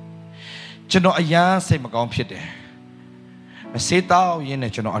ကျွန်တော်အရန်စိတ်မကောင်းဖြစ်တယ်ဆေးတောက်ရင်း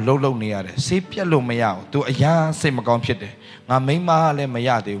နဲ့ကျွန်တော်အလုပ်လုပ်နေရတယ်ဆေးပြတ်လို့မရဘူးသူအရန်စိတ်မကောင်းဖြစ်တယ်ငါမိန်းမလည်းမရ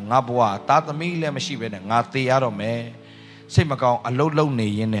သေးဘူးငါဘဝသားသမီးလည်းမရှိဘဲနဲ့ငါသေရတော့မယ်စိတ်မကောင်းအလုပ်လုပ်နေ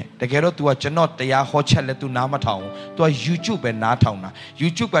ရင်းနဲ့တကယ်တော့ तू ကကျွန်တော်တရားဟောချက်လဲ तू နားမထောင်ဘူး तू က YouTube ပဲနားထောင်တာ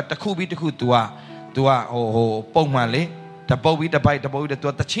YouTube ကတစ်ခုပြီးတစ်ခု तू ကပုံမှန်လေတပုတ်ပြီးတစ်ပိုက် तू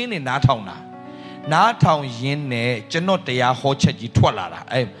ကတချင်းနေနားထောင်တာနားထောင်ရင်းနဲ့ကျွန်တော်တရားဟောချက်ကြီးထွက်လာတာ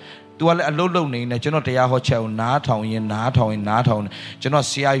အဲ့သူကလည်းအလုပ်လုပ်နေနေကျွန်တော်တရားဟောချက်ကိုနားထောင်ရင်ကျွန်တော်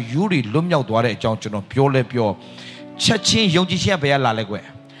ဆရာယူရီလွတ်မြောက်သွားတဲ့အကြောင်းကျွန်တော်ပြောချက်ချင်းယုံကြည်ခြင်းဘယ်ကလာလဲကွ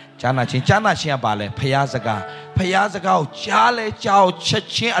ကြားနာခြင်းကပါလဲဖျားစကားကိုကြားလဲကြောက်ချက်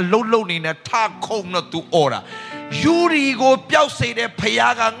ချင်းအလုပ်လုပ်နေတဲ့ထခုံတော့သူအော်တာယူရီကိုပျောက်စေတဲ့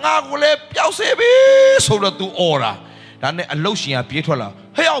ဖျားကငါကိုလည်းပျောက်စေပြီဆိုတော့သူအော်တာဒါနဲ့အလုပ်ရှင်ကပြေးထွက်လာ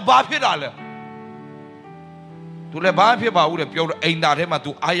ဟဲ့အောင်ဘာဖြစ်တာလဲသူလည်းဘာဖြစ်ပါဘူးတဲ့ပြောတော့အိမ်သားထဲမှာ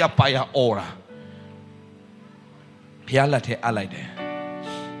သူအာရပါရအော်တာဖျားလက်ထဲအပ်လိုက်တယ်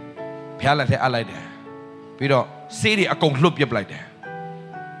ပြီးတော့ဆေးတွေအကုန်လှုပ်ပြစ်ပလိုက်တယ်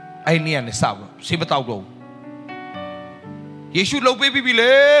အဲ့နေ့ကနေစပြီးဆေးမတောက်တော့ဘူးယေရှုလှုပ်ပေးပြီ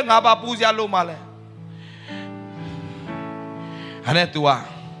လေငါဘာပူစရာလို့မလဲအဲ့နဲ့ तू က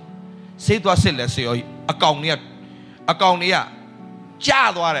ဆေးသွားစစ်လဲဆေးရောအကောင်တွေကကြာ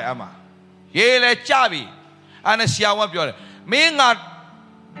သွားတယ်အမရေးလဲကြာပြီအဲ့နဲ့ဆရာဝန်ပြောတယ်မင်းငါ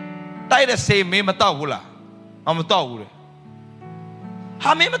တိုက်တဲ့ဆေးမင်းမတောက်ဘူးလားမတောက်ဘူးလေ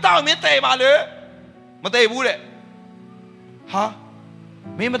ဟာမင်းမတောက်မင်းတေပါလေမတေဘူးတဲ့ဟာ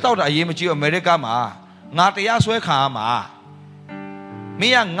မင်းမတောက်တာအရေးမကြီးအမေရိကမှာငါတရားစွဲခံရမှာမ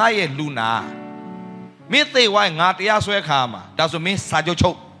င်းကငါရဲ့လူနာမင်းသေဝိုင်းငါတရားစွဲခံရမှာဒါဆိုမင်းစာချုပ်ချု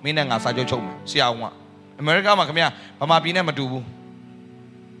ပ်မင်းနဲ့ငါစာချုပ်ချုပ်မယ်ဆရာဝန်ကအမေရိကမှာခင်ဗျာဗမာပြည်နဲ့မတူဘူး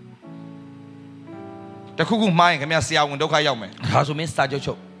တခုခုမှားရင်ခင်ဗျာဆရာဝန်ဒုက္ခရောက်မယ်ဒါဆိုမင်းစာချုပ်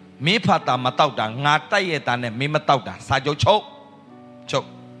ချုပ်မင်းဖတ်တာမတောက်တာငါတိုက်ရတာနဲ့မင်းမတောက်တာစာချုပ်ချုပ်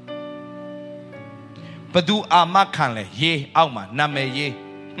ဘသူအာမခံလဲရေးအောက်မှာနာမည်ရေး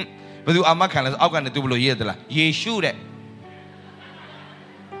ဘသူအာမခံလဲဆိုအောက်ကနေသူဘလို့ရေးသလားယေရှုတဲ့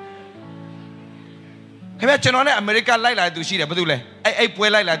ခင်ဗျကျွန်တော်နဲ့အမေရိကလိုက်လာသူရှိတယ်ဘသူလဲအဲ့ပွဲ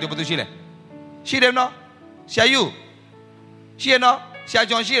လိုက်လာသူဘသူရှိလဲရှိတယ်နော်ဆရာယူရှိရနော်ဆရာ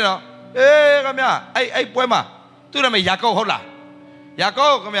ကျော်ရှိရနော်ခင်ဗျအဲ့ပွဲမှာသူ့နာမည်ယာကုပ်ဟုတ်လားယာကု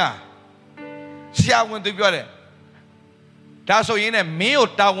ပ်ခင်ဗျဆရာဝန်သူပြောတယ်ဒါဆိုရင်လည်းမင်းကို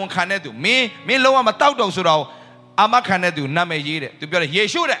တာဝန်ခံတဲ့သူမင်းလုံးဝမတောက်တော့ဆိုတော့အာမခံတဲ့သူနာမည်ရေးတယ်သူပြောတယ်ယေ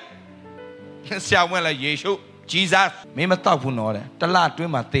ရှုတဲ့ဆရာဝန်လည်းယေရှုဂျီဇတ်မင်းမတောက်ဘူးနော်တဲ့တလအတွ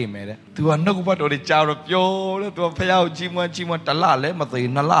င်းမှာသိမယ်တဲ့သူကနှုတ်ကပတ်တော်တွေကြားတော့ပြောတယ်သူကဖះကိုကြီးမွန်းတလလည်းမသိ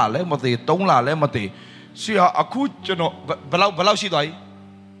2လလည်းမသိ3လလည်းမသိဆရာအခုကျွန်တော်ဘယ်လောက်ရှိသွားပြီ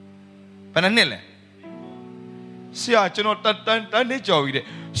But I nearly. See, I cannot turn it joy.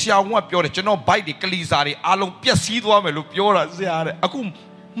 See, I want pure, cannot buy the Kalizari. I don't see one look pure as they are. Akum,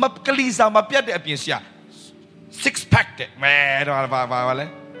 Map Kaliza, Mapia de Apia. 6-pack, man.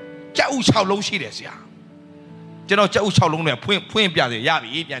 Chow how low she is, yeah. You know, Chow how long they're point Piazzi,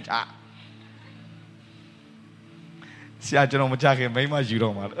 Yabi, Pianta. See, I don't know Jacket, maybe you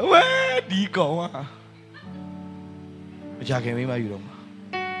don't want. Where do you go? Jacket, maybe you don't.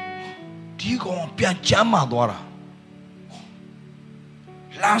 Do you go on Pianchama, Dora?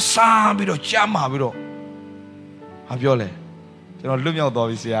 Lassa, Bido, Chama, Bido. Aviole. You know, look your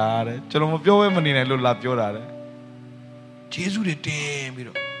dog is here. You know, your women in a little lap your other. Jesus, the day,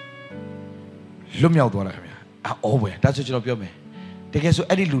 Bido. Look your daughter. Always. That's what you know, me. Take us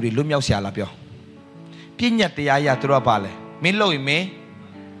to Eddie Ludi, look your salapio. Pinyat the Aya to a pale. Milo in me.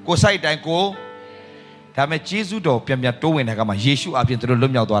 Go side and go. Tame Jesus do, Piamia to win a gama. Yeshu up into the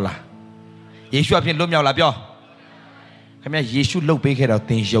Lumia dollar. Yeshu up in Lumia lapio. Come here, Yeshu look big head of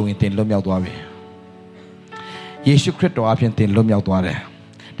things you in Lumia doave. Yeshu crypto up in Lumia doare.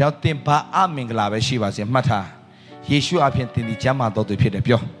 Now think pa aming lave she was a matter. Yeshu up in the Jama do the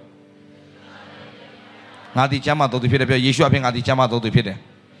Pio. Ngadi Jama do the Pio, Yeshu up in Adi Jama do the Pio.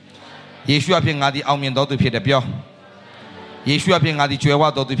 Yeshu up in Adi Almian do the Pio. Yeshu up in Adi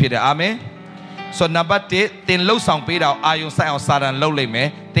Jewa do the Pio. Amen. So number 10, then low sound paid out iron side on Saturn lowly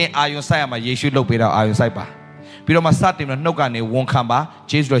me, then iron side my Yeshu low paid out iron side ba. Pero masatim no gane won't come ba,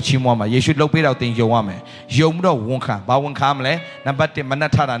 Jesus Chimwama, Yeshu low paid out thing you want me. Yomdo won't come, ba won't come le, number 10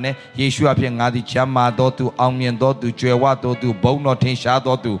 Manatane, Yeshu up in Adi Jama do to Almian do to Jewa do to Bono Tin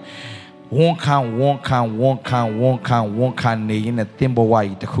Shadow to won't come, in a timber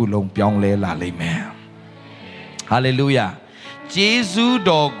white, the Kulong Pyong la man. Hallelujah. Jesu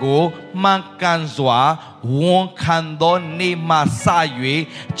dogo mankanzwa won kando ne masayue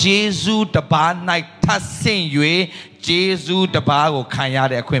Jesu daba nai tasin yue Jesu daba go kanya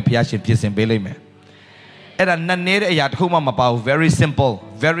de akwen piashin pisin bele me. Era nanere ya thuma mapao very simple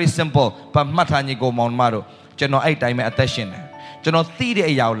but mata ni go mon maro jono ai tai me attention jono thi de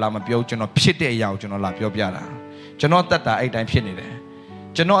ayaw la ma pyo jono phit de ayaw jono la pyo pya da jono tatta ai tai phit ni de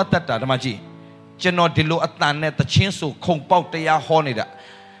jono atatta dama ji General Dilo Atane, the Chinsu, Kong Pau Tea Honida,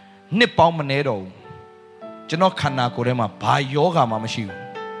 Nippon Manedo, General Kana Korema, buy yoga mamashi.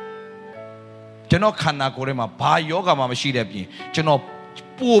 General Kana Korema, buy yoga mamashi, General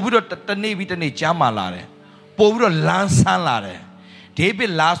Pobudo the Navy the Jamalare, Pobudo Lansan Lare,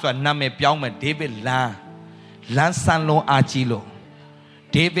 David last one Name Pyongman, David La, Lansanlo Achilo,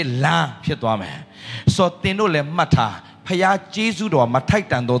 David La Pietwame. So Tenole Mata. Paya Jesus do ma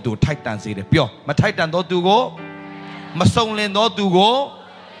Titan do to Titan say the pure. Ma Titan do to go. Ma Songlen do to go.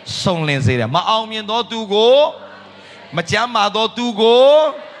 Songlen say the Ma Almian do to go. Ma Jama do to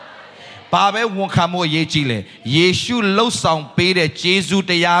go. Babe won't come more ye chile. Yeshu low sound paid a Jesus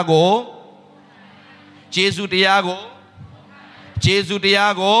de Yago. Jesus de Yago. Jesus de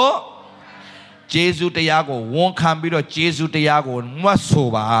Yago. Jesus de Yago won't come be the Jesus de Yago.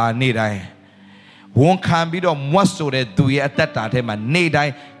 Mwasoba need I. Won't come be the muscle that do it at that time and need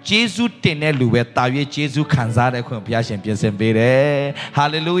I Jesus tenelu with Tavi Jesus Kanzada Compiation Piasen Bede.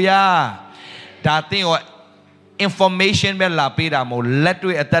 Hallelujah. That thing or information me la peda mo let to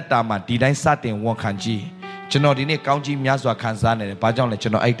at that time did I start in one kanji. General in a county Miazwa Kanzan and Bajon let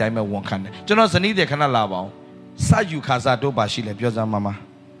you know 8 times one can. General Zanidi can allow. Saju Kazado Bashile Pioza Mama.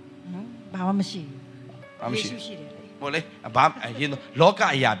 Bamashi. I'm sure. Boleh, abang, you know, loka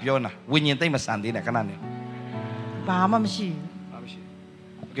ayah biona, winyin tay masandi na kanan. Bamashi.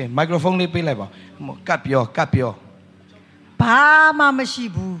 Okay, microphone ni pilih ba? Kapyo. Bamashi.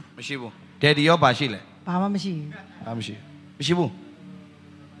 Mashibu. Daddy yo bashile. Bamashi. Mashibu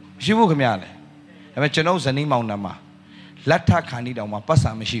kemyale. Ame channel zani mau nama. Lata kani dah ma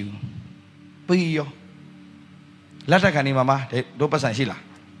pasang mashibu. Pergi yo. Lata kani mama, do pasang sila.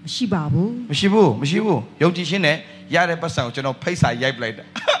 Mashibu. Yung di sini, yare pasang channel paisa yai blade.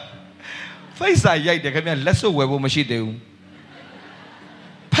 Paisa yai deh kemyale lesu webo mashibu.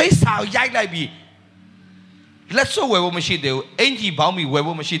 Paisa yai lagi. Lesu webo mashibu. Enji baumi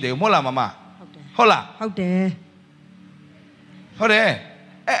webo mashibu. Mola mama. Hola. How dare?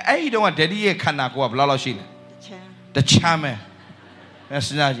 Eh, don't want daddy ye kana ko ablalo shile. The charmer.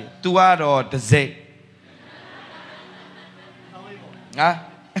 Mesnaji. Tuar or the zay. Ah.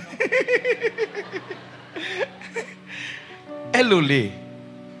 Eluli.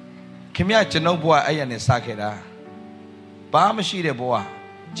 Kemia cheno boa ayane sakera. Ba mashire boa.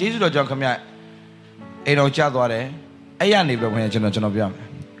 Jesus do John kemia. Eno cha dware. Ayane be when cheno biam.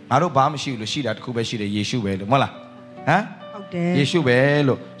 Aro ba mashi lo shira ku be shire Yesu be lo mola. Ha? ယေရှုပဲ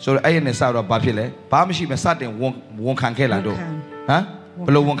လို့ဆိုတော့အဲ့ဒီနဲ့စတော့ဘာဖြစ်လဲဘာမှမရှိမစတင်ဝန်ခံခဲ့လာတော့ဟမ်ဘ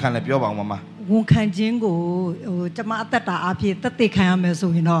ယ်လိုဝန်ခံလဲပြောပါဦးမမဝန်ခံခြင်းကိုကျမအသက်တာအဖြစ်သက်သေခံရမယ်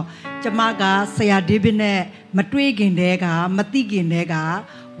ဆိုရင်တော့ကျမကဆရာဒေးဗစ်နဲ့မတွေ့ခင်တည်းကမသိခင်တည်းက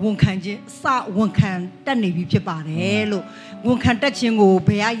ဝန်ခံခြင်းဝန်ခံတတ်နေပြီဖြစ်ပါတယ်လို့ဝန်ခံတတ်ခြင်းကိုဘ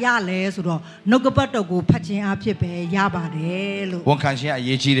ယ်ရလဲဆိုတော့နှုတ်ကပတ်တော်ကိုဖတ်ခြင်းအဖြစ်ပဲရပါတယ်လို့ဝန်ခံခြင်းအ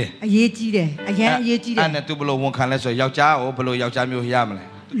ရေးကြီးတယ်အရေးကြီးတယ်အရင်အရေးကြီးတယ်အဲ့နဲ့သူဘယ်လိုဝန်ခံလဲဆိုယောက်ျားကိုဘယ်လိုယောက်ျားမျိုးရမလဲ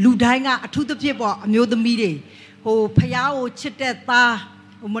လူတိုင်းကအထူးသဖြင့်ပေါ့အမျိုးသမီးတွေဖယားကိုချစ်တဲ့သား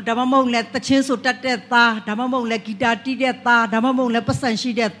ဒါမှမဟုတ်လဲတချင်းဆိုတတ်တဲ့သားဒါမှမဟုတ်လဲဂီတာတီးတဲ့သားဒါမှမဟုတ်လဲပတ်စံ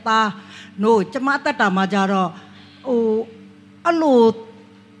ရှိတဲ့သားတို့ကျမတတ်တာမှာကြတော့အဲ့လို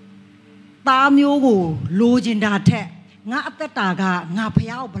သားမျိုးကိုလိုချင်တာထက်ငါအသက်တာကငါဖ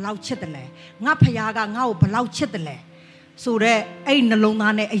ယားကိုဘယ်လောက်ချစ်တယ်လဲငါဖယားကငါ့ကိုဘယ်လောက်ချစ်တယ်လဲဆိုတော့အဲ့နှလုံး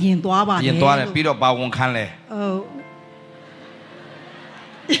သားနဲ့အရင်သွားပါတယ်အရင်သွားတယ်ပြီးတော့ဘာဝန်ခံလဲ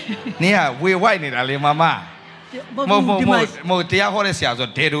နင်ကဝေဝိုက်နေတာလေမမမတရားဟောတဲ့ဆရာဆို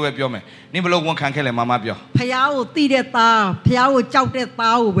ဒေတို့ပဲပြောမယ်နင်ဘယ်လိုဝန်ခံခဲ့လဲမမပြောဖယားကိုတီးတဲ့သားဖယားကိုကြောက်တဲ့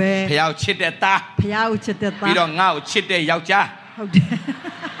သားကိုပဲဖယားကိုချစ်တဲ့သားဖယားကိုချစ်တဲ့သားပြီးတော့ငါ့ကိုချစ်တဲ့ယောက်ျားဟုတ်တယ်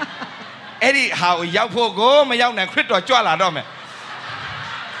အဲ့ဒီဟာကိုရောက်ဖို့ကိုမရောက်နိုင်ခရစ်တော်ကြွလာတော့မယ်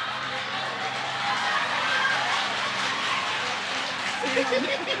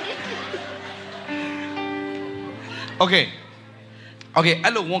โอเค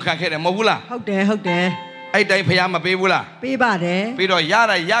အဲ့လိုဝန်ခံခဲ့တယ်မဟုတ်ဘူးလားဟုတ်တယ်အဲ့တိုင်းဖယားမပေးဘူးလားပေးပါတယ်ပြီးတော့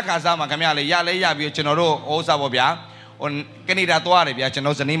ရခါစားမှာခင်ဗျာလေရလဲရပြီးကျွန်တော်တို့ဥစ္စာပေါ့ဗျာဟိုကနေဒါသွားတယ်ဗျာကျွန်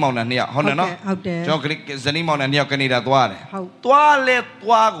တော်ဇနီးမောင်နှံနှစ်ယောက်ဟုတ်တယ်နော်ဟုတ်တယ်ကျွန်တော်ဇနီးမောင်နှံနှစ်ယောက်ကနေဒါသွားတယ်သွားလဲ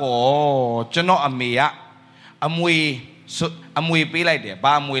သွားကိုကျွန်တော်အမေကအမွေပေးလိုက်တယ်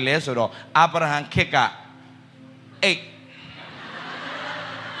ဘာအမွေလဲဆိုတော့အာဗြဟံခေတ်ကအိတ်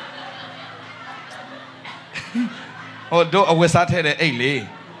ဟိုတို့အဝတ်စားထဲတဲ့အိတ်လေ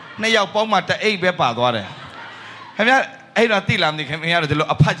နှစ်ယောက်ပေါင်းမှတအိတ်ပဲပါသွားတယ်ခင်ဗျာအဲ့တော့တိလာမသိခင်ဗျားတို့ဒီလို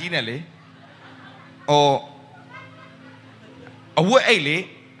အဖတ်ကြီးနဲ့လေဟိုအဝတ်အိတ်လေ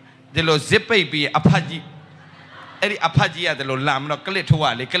ဒီလိုဇစ်ပိတ်ပြီးအဖတ်ကြီးအဲ့ဒီအဖတ်ကြီးကဒီလိုလာမတော့ကလစ်ထိုးရ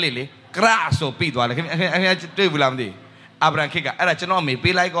လေကလစ်လေကရဆိုပြီးသွားတယ်ခင်ဗျာတွေ့ဘူးလားမသိအာဗြဟံခေတ်ကအဲ့ဒါကျွန်တော်အမေ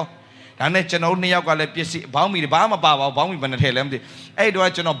ပေးလိုက်ကောဒါနဲ့ကျွန်တော်နှစ်ယောက်ကလည်းပစ္စည်းဘောင်းမီဘာမှမပါပါဘူးဘောင်းမီဘယ်နဲ့ထည့်လဲမသိအဲ့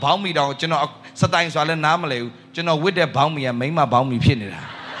တော့ကျွန်တော်ဘောင်းမီတောင်ကျွန်တော်စတိုင်ဆိုလည်းနားမလဲဘူးကျွန်တော်ဝစ်တဲ့ဘောင်းမီကမိန်းမဘောင်းမီဖြစ်နေတာ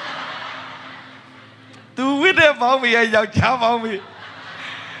သူဝစ်တဲ့ဘောင်းမီကယောက်ျားဘောင်းမီ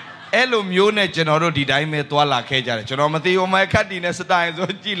အဲ့လိုမျိုးနဲ့ကျွန်တော်တို့ဒီတိုင်းပဲသွားလာခဲ့ကြတယ်ကျွန်တော်မသိဘူးမခတ်တီနဲ့စတိုင်ဆို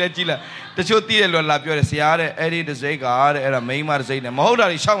ကြည့်လိုက်တချို့သိတယ်လို့လာပြောတယ်ဆရာတဲ့အဲ့ဒီတစ်စိတ်ကတဲ့အဲ့ဒါမိန်းမတစ်စိတ်နဲ့မဟုတ်တာ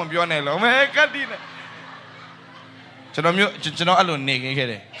တွေရှောက်မပြောနဲ့လို့မခတ်တီနဲ့ကျွန်တော်အဲ့လိုနေခဲ့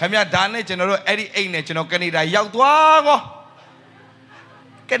တယ်ခင်ဗျာဒါနဲ့ကျွန်တော်တို့အဲ့ဒီအိတ်နဲ့ကျွန်တော်ကနေဒါရောက်သွားကော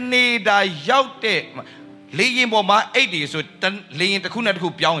ကနေဒါရောက်တဲ့လေရင်ပေါ်မှာအိတ်တွေဆိုလေရင်တစ်ခုနဲ့တစ်ခု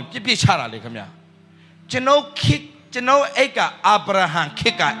ပြောင်းရင်ပြစ်ချတာလေခင်ဗျာကျွန်တော်အိတ်ကအာဗြဟံခေ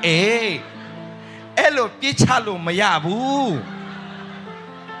တ်ကအဲ့လိုပြစ်ချလို့မရဘူး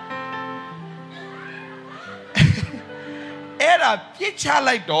အဲ့ဒါပြစ်ချ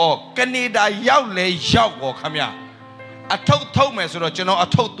လိုက်တော့ကနေဒါရောက်လေရောက်ကောခင်ဗျာအထုပ်မယ်ဆိုတော့ကျွန်တော်အ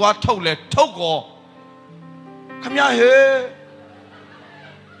ထုပ်သွားထုတ်လဲထုတ်ကောခမရဟဲ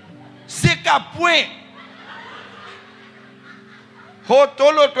စစ်ကပွင့်ဟို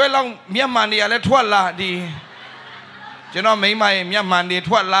တိုးလို့တွဲလောင်းမျက်မှန်တွေလည်းထွက်လာဒီကျွန်တော်မိန်းမရဲ့မျက်မှန်တွေ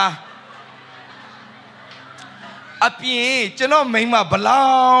ထွက်လာအပြင်ကျွန်တော်မိန်းမဘလော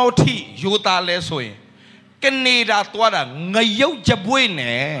က်ထိယူသားလဲဆိုရင်ကနေဒါသွားတာငရုတ်ကြပွေး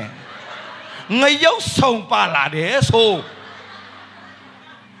နဲ့ငရုတ်ဆုံပါလာတယ်ဆို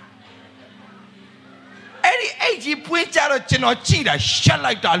အဲ့ဒီပွေးကြတော့ကျွန်တော်ကြည့်တာရှက်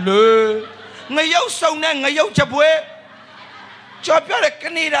လိုက်တာလေငရုတ်ဆုံနဲ့ငရုတ်ကြပွေးကြော်ပြတဲ့က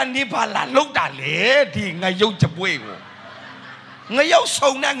နေဒါနေပါလာလောက်တာလေဒီငရုတ်ကြပွေးကိုငရုတ်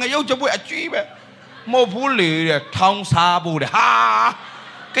ဆုံနဲ့ငရုတ်ကြပွေးအကျွေးပဲမဟုတ်ဘူးလေတဲ့ထောင်းစားဖို့တဲ့ဟာ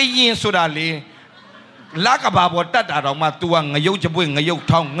ကရင်ဆိုတာလေလာကဘာပေါ်တတ်တာတော့မှ तू ကငရုတ်ကြပွေးငရုတ်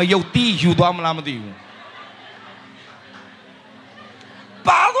ထောင်းငရုတ်တီးယူသွားမလားမသိဘူး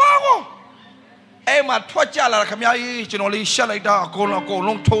ပါသွားကောအဲ့မှာထွက်ကြလာခမကြီးကျွန်တော်လေးရှက်လိုက်တာအကုန်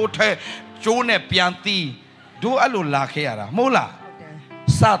လုံးထိုးထဲကျိုးနဲ့ပြန်တီးတို့အဲ့လိုလာခဲ့ရတာမဟုတ်လား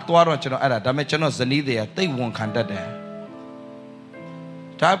စသွားတော့ကျွန်တော်အဲ့ဒါဒါပေမဲ့ကျွန်တော်ဇနီးတွေကတိတ်ဝန်ခံတတ်တယ်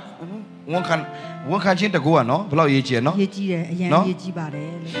ဒါဝန်ခံချင်းတကူကနော်ဘယ်လောက်ရေးကြည့်ရနော်ရေးကြည့်တယ်အရင်ရေးကြည့်ပါတ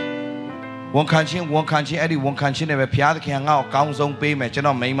ယ်လို့ဝန်ခံချင်းအဲ့ဒီဝန်ခံချင်းနဲ့ပဲဘုရားသခင်ကငါ့ကိုအကောင်းဆုံးပေးမယ်ကျွန်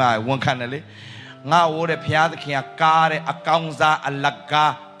တော်မိန်းမဝန်ခံတယ်လေငါ့ဟိုတဲ့ဘုရားသခင်ကကားတဲ့အကောင်းစားအလ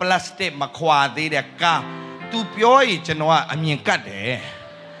ကားပလတ်စတစ်မခွာသေးတဲ့ကား तू ပြောရင်ကျွန်တော်ကအမြင်ကတ်တယ်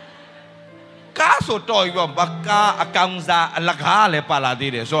က so toy baka akaunza alagale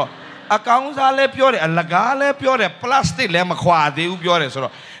paladire so akaunza le piore alagale piore plastic le makhwa de u piore so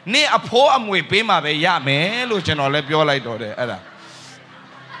ni apho amwe pe ma be ya me lo cheno le pyo lai do de ada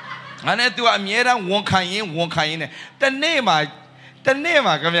ane tu အမြဲတမ်းဝန်ခံရင်နဲ့တနေ့မှာ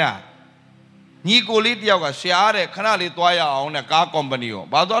ခင်ဗျာညီကိုလေးတယောက်ကရှားတဲ့ခဏလေးသွားရအောင်တဲ့ကားကုမ္ပဏီကို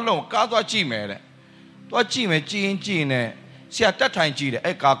ဘာသွားလုံးကားသွားကြည့်မယ်တဲ့သွားကြည့်မယ်ကြည့်နေဆရာတက်ထိုင်ကြည့်တယ်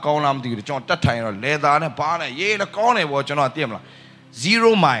အဲ့ကားကောင်းလားမသိဘူးကျွန်တော်တက်ထိုင်တော့လေသာနဲ့ဘားနဲ့ရေးလည်းကောင်းတယ်ပေါ့ကျွန်တော်သိမလား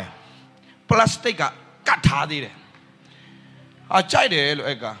0 mile plastic ကကတ်ထားသေးတယ်ကြိုက်တယ်လို့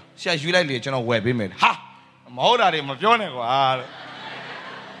အဲ့ကားဆရာယူလိုက်လေကျွန်တော်ဝယ်ပေးမယ်ဟာမဟုတ်တာတွေမပြောနဲ့ကွာ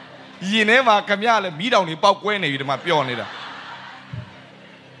ရင်ထဲမှာခမရလဲမီးတောင်တွေပေါက်ကွဲနေပြီဒီမှာပျော်နေတာ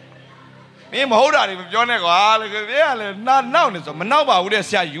မင်းမဟုတ်တာတွေမပြောနဲ့ကွာလေခမရလဲနောက်နေဆိုမနောက်ပါဘူးတဲ့ဆ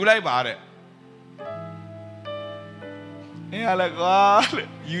ရာယူလိုက်ပါတဲ့မင်းလည်းကွာလေ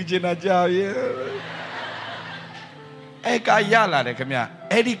ယူချင်တာကြောက်ရဲ့အဲ့ကာရလာတယ်ခမရ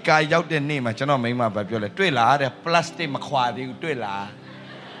အဲ့ဒီကာရောက်တဲ့နေ့မှာကျွန်တော်မိန်းမဘာပြောလဲတွေ့လားတဲ့ပလတ်စတစ်မခွာသေးဘူးတွေ့လား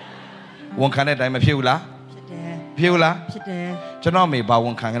ဝန်ခံတဲ့အတိုင်းမဖြစ်ဘူးလားဖြစ်ဘူးလားဖြစ်တယ်ကျွန်တော်မေဘာဝ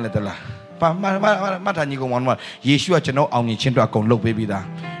န်ခံခဲ့လဲတလားမတ်ထာညီကောင်မယေရှုကကျွန်တော်အောင်မြင်ခြင်းအတွက်အကုန်လုပ်ပေးပြီးသား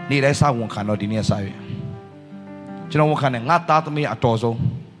နေ့တိုင်းစဝန်ခံတော့ဒီနေ့စပြီကျွန်တော်ဝန်ခံတယ်ငါသားသမီးအတော်ဆုံး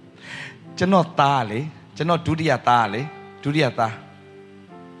ကျွန်တော်သားလေကျွန်တော်ဒုတိယသားလေဒုတိယသား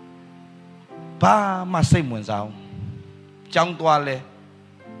ဘာမှစိတ်ဝင်စားအောင်ကြောင်းသွားလဲ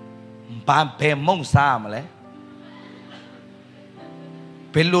ဘာဘယ်မုံစားမလဲ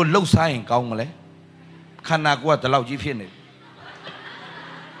ဘယ်လိုလှုပ်ရှားရင်ကောင်းမလဲခန္ဓာကိုယ်ကတလောက်ကြီးဖြစ်နေ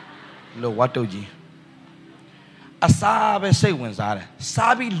လို့ဝတ်တုတ်ကြီးအစာပဲစိတ်ဝင်စားတယ်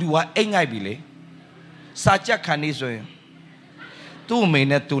စားပြီးလူကအိမ်ငိုက်ပြီလေစာချက်ခံနေဆိုရင်သူ့အမေ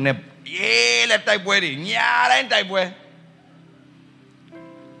နဲ့သူနဲ့ရေးလက်တိုက်ပွဲတွေညာတိုင်းတိုက်ပွဲ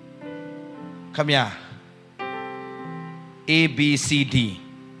ခမညာ A B C D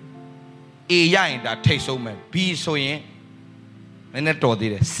A ရရင်ဒါထိတ်ဆုံးမယ် B ဆိုရင်နည်းနည်းတော်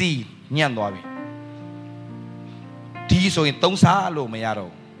သေးတယ် C ညံ့သွားပြီဒီဆိုရင်သုံးစားလို့မရ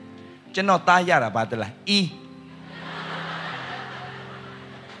တော့ကျွန်တော်သားရတာပါတလား E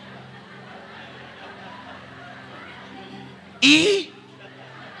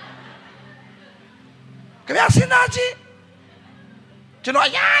ကြည့်စဉ်းစားကြည့်ကျွန်တော်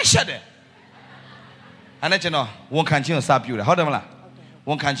အရာရှက်တယ်အဲ့နဲ့ကျွန်တော်ဝန်ခံခြင်းကိုစပြုတာဟုတ်တယ်မလားဝ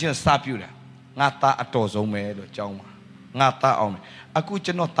န်ခံခြင်းကိုစပြုတာငါသားအတော်ဆုံးပဲလို့ကြောင်းပါငါသားအောင်မယ်အခု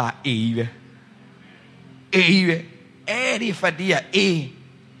ကျွန်တော်သား A ကြီးပဲအဲ့ဒီဖတ်တီးက A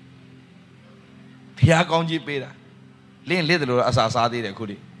ဖျားကောင်းကြီးပေးတာလင်းတယ်လို့အစာစားသေးတယ်အခု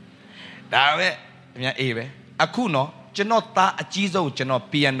ဒီဒါပဲအများ A ပဲအခုနော်ကျွန်တော်သားအကြီးဆုံးကျွန်တော်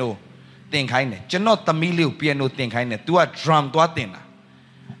piano သင်ခိုင်းတယ်ကျွန်တော်သမီးလေးကို piano သင်ခိုင်းတယ် तू က drum သွားသင်တာ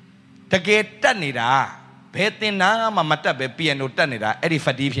တကယ်တက်နေတာဘယ်သင်တာမှမတက်ပဲ piano တက်နေတာအဲ့ဒီဖ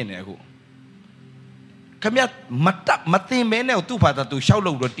တ်တီးဖြစ်နေအခုခမရမသင်မဲနဲ့သူ့ဘာသာသူရှောက်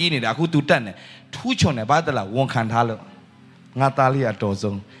လို့တော့တီးနေတာအခုသူတက်နေထူးချွန်တယ်ဘာတလားဝန်ခံထားလို့ငါသားလေးကတော်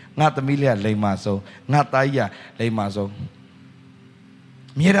ဆုံးငါသမီးလေးကလိမ္မာဆုံးငါသားကြီးကလိမ္မာဆုံး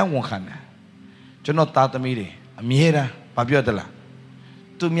အမြဲတမ်းဝန်ခံတယ်ကျွန်တော်သားသမီးတွေအမြဲတမ်းဘာပြောတလား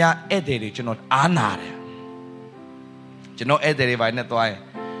သူများဧည့်သည်တွေကျွန်တော်အားနာတယ်ကျွန်တော်ဧည့်သည်တွေဘာနဲ့သွားရင်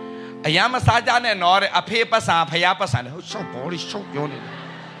အရာမစားကြနဲ့နော်တဲ့အဖေပတ်စာဖယားပတ်စာနဲ့ဟိုရှောက်ဘောလေးရှောက်ပြောနေတယ်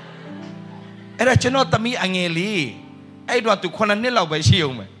အဲ့ဒါကျွန်တော်သမီးအငယ်လေးအဲ့တော့သူ9နှစ်လောက်ပဲရှိ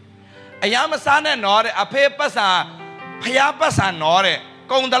အောင်မယ်အရာမစားနဲ့နော်တဲ့အဖေပတ်စာဖယားပတ်စာနော်တဲ့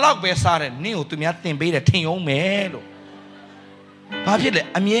ကုံတလောက်ပဲစားတယ်နင့်ကိုသူများတင်ပေးတယ်ထင်အောင်မယ်လို့ဘာဖြစ်လဲ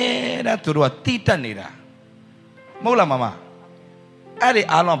အမြဲတမ်းသူတို့ကတိတက်နေတာမဟုတ်လားမမအဲ့ဒီ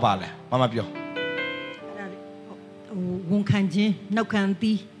အားလုံးပါလဲမမပြောဝန်ခံခြင်းနှု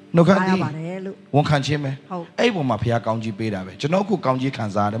တ်ခံသည်ပါတယ်လို့ဝန်ခံခြင်းပဲအဲ့ပုံမှာဖခင်ကောင်းကြီးပေးတာပဲကျွန်တော်အခုကောင်းကြီးခံ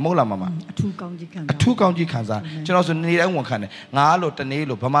စားရတယ်မဟုတ်လားမမအထူးကောင်းကြီးခံစားကျွန်တော်ဆိုနေတိုင်းဝန်ခံတယ်ငါလို့တနေ့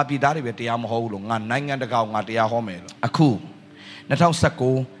လို့ဗမာပြည်သားတွေပဲတရားမဟောဘူးလို့ငါနိုင်ငံတကာငါတရားဟောမယ်လို့အခု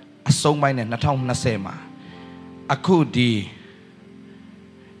2019အဆုံးပိုင်းနဲ့2020မှာအခုဒီ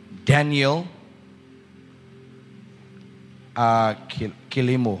Daniel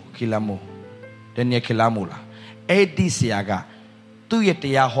Kilamo Daniel Kilamo လားအဲ့ဒီဆရာကသူ့ရဲ့တ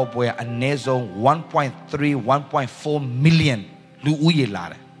ရားဟောပွဲအနည်းဆုံး 1.4 million လူဦးရေလာ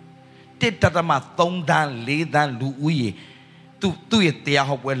တယ်1.3 သန်း4သန်းလူဦးရေသူ့ရဲ့တရား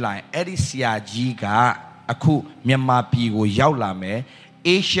ဟောပွဲလာရင်အဲ့ဒီဆရာကြီးကအခုမြန်မာပြည်ကိုရောက်လာမယ်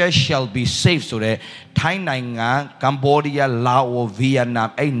Asia shall be safe ဆိုတဲ့ထိုင်းနိုင်ငံကမ်ဘောဒီးယားလာအိုဗီယက်နမ်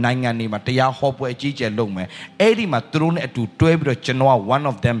အဲ့နိုင်ငံတွေမှာတရားဟောပွဲအကြီးကျယ်လုပ်မယ်အဲ့ဒီမှာသူတို့နဲ့အတူတွဲပြီးတော့ကျွန်တော်က one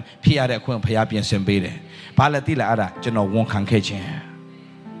of them ဖြစ်ရတဲ့အခွင့်ဖခင်ပြင်ဆင်ပေးတယ်ဘာလဲသိလားအဲ့ဒါကျွန်တော်ဝန်ခံခဲ့ခြင်း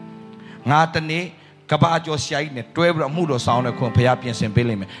Ngata Kaba jo siai ne 12 mudo sound ne kun phaya pyin sinပေး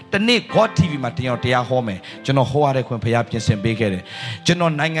လိမ့်မယ်တနေ့ God TV မှာတင်အောင်တရားဟောမယ်ကျွန်တော်ဟောရတဲ့ခွင့်ဖရားပြင်ဆင်ပေးခဲ့တယ်ကျွန်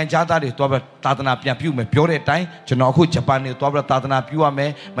တော်နိုင်ငံခြားသားတွေတွားပြီးသာသနာပြန်ပြုမယ်ပြောတဲ့အတိုင်းကျွန်တော်အခုဂျပန်တွေတွားပြီးသာသနာပြုရမ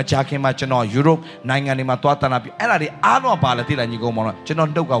ယ်မကြာခင်မှာကျွန်တော်ယူရိုပနိုင်ငံတွေမှာတွားသာသနာပြုအဲ့ဒါတွေအားလုံးပါလေသိလားညီကောင်မောင်ကျွန်တော်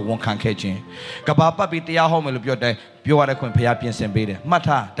နှုတ်ကဝန်ခံခဲ့ခြင်းကဘာပတ်ပြီးတရားဟောမယ်လို့ပြောတဲ့ပြောရတဲ့ခွင့်ဖရားပြင်ဆင်ပေးတယ်မှတ်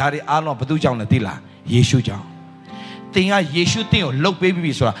ထားဒါတွေအားလုံးဘယ်သူကြောင့်လဲသိလားယေရှုကြောင့်တင်ကယေရှုတင်ကိုလှုပ်ပေး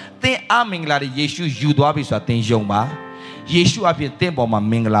ပြီဆိုတာတင်အမင်္ဂလာတွေယေရှုယူသွားပြီဆိုတာတင်ယုံပါယေရှုအဖြစ်တင်ပေါ်မှာ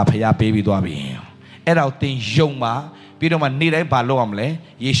မင်္ဂလာဖရားပေးပြီးသွားပြီအဲ့ဒါကိုတင်ယုံပါပြီးတော့မှနေ့တိုင်းဘာလုပ်ရမလဲ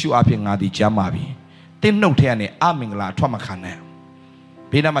ယေရှုအဖြစ်ငါဒီကျမ်းပါပြီတင်နှုတ်ထဲကနေအမင်္ဂလာထွက်မခံနဲ့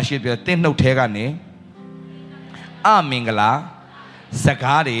ဘေးနားမှာရှိပြတင်နှုတ်ထဲကနေအမင်္ဂလာစ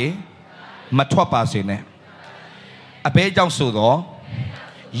ကားတွေမထွက်ပါစေနဲ့အဘဲကြောင့်ဆိုတော့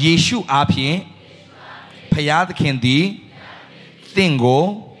ယေရှုအဖြစ်ဖယားသခင်သည်သင်ကို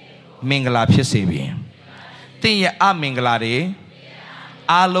မင်္ဂလာဖြစ်စေပြီသင်ရဲ့အမင်္ဂလာတွေ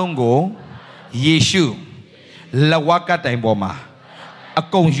အားလုံးကိုယေရှုလက်ဝါးကတိုင်ပေါ်မှာအ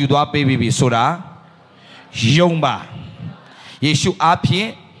ကုန်ယူသွားပေးပြီဆိုတာယုံပါယေရှုအားဖြင့်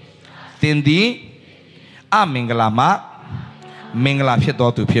သင်သည်အမင်္ဂလာမှာမင်္ဂလာဖြစ်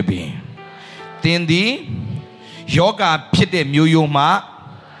တော်သူဖြစ်ပြီသင်သည်ယောဂဖြစ်တဲ့မျိုးရိုးမှာ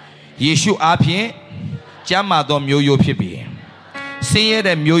ယေရှုအားဖြင့်ကျမ်းမာသောမျိုးရိုးဖြစ်ပြီဆင်းရဲ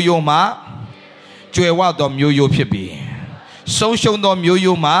တဲ့မျိုးရိုးမှာကြွယ်ဝသောမျိုးရိုးဖြစ်ပြီဆုံးရှုံးသောမျိုး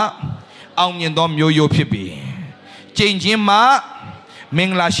ရိုးမှာအောင်မြင်သောမျိုးရိုးဖြစ်ပြီကျင့်ခြင်းမှာမ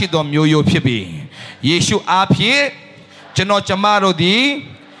င်္ဂလာရှိသောမျိုးရိုးဖြစ်ပြီယေရှုအားဖြင့်ကျွန်တော်ကျမတို့သည်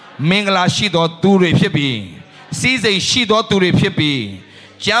မင်္ဂလာရှိသောသူတွေဖြစ်ပြီစီးစိမ်ရှိသောသူတွေဖြစ်ပြီ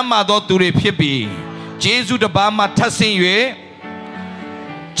ကျမ်းမာသောသူတွေဖြစ်ပြီယေရှုတပါးမှာထပ်ဆင့်၍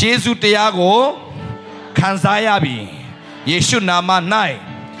ယေရှုတရားကိုခံစားရပြီယေရှုနာမ၌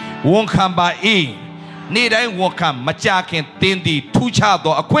ဝန်ခံပါ၏နေ့တိုင်းဝန်ခံမကြခင်သင်သည်ထူးခြား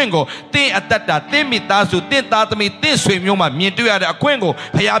သောအခွင့်ကိုသင်အတ္တတာသင်မိသားစုသင်သားသမီးသင်ဆွေမျိုးမှာမြင်တွေ့ရတဲ့အခွင့်ကို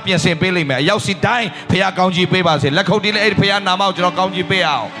ဖခင်ပြင်ဆင်ပေးလိမ့်မယ်အရောက်စီတိုင်းဖခင်ကောင်းကြီးပေးပါစေလက်ခုပ်တီးလေးအဲ့ဒီဖခင်နာမကိုကျွန်တော်ကောင်းကြီးပေး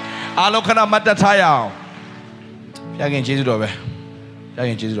အောင်အားလုံးခဏမတ်တထားရအောင်ဖခင်ယေရှုတော်ပဲဖခ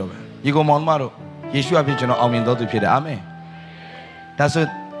င်ယေရှုတော်ပဲဒီကောင်မောင်မတို့ယေရှုအဖြစ်ကျွန်တော်အောင်မြင်တော်သူဖြစ်တယ်အာမင်ဒါဆို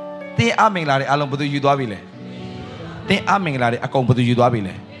တင်းအမင်္ဂလာတွေအလုံးဘယ်သူယူသွားပြီလဲတင်းအမင်္ဂလာတွေအကုန်ဘယ်သူယူသွားပြီ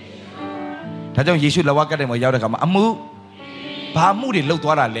လဲဒါကြောင့်ယေရှုလက်ဝါးကတ်တယ်မှာရောက်တဲ့ခါမှာအမှုဘာမှုတွေလှုပ်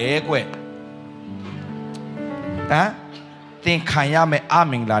သွားတာလဲကွတင်းခံရမယ့်အ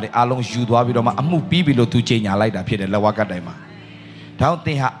မင်္ဂလာတွေအလုံးယူသွားပြီးတော့မှအမှုပြီးပြီလို့သူကြေညာလိုက်တာဖြစ်တယ်လက်ဝါးကတ်တယ်မှာဒါကြောင့်တ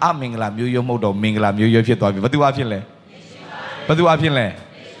င်းဟာအမင်္ဂလာမျိုးရိုးမဟုတ်တော့မင်္ဂလာမျိုးရိုးဖြစ်သွားပြီဘယ်သူအဖြစ်လဲဘယ်သူအဖြစ်လဲ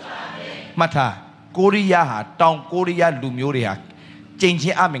မှတ်ထားကိုရီးယားဟာတောင်ကိုရီးယားလူမျိုးတွေဟာကျင့်ချ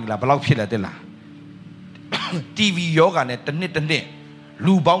င်းအမင်္ဂလာဘယ်လောက်ဖြစ်လဲတဲ့လား TV ယောဂာနဲ့တစ်နှစ်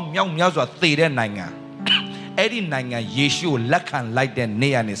လူပေါင်းမြောက်များစွာသေတဲ့နိုင်ငံအဲ့ဒီနိုင်ငံယေရှုကိုလက်ခံလိုက်တဲ့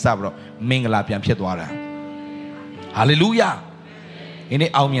နေ့ကနေစပြီးတော့မင်္ဂလာပြန်ဖြစ်သွားတာဟာလေလုယာဒီ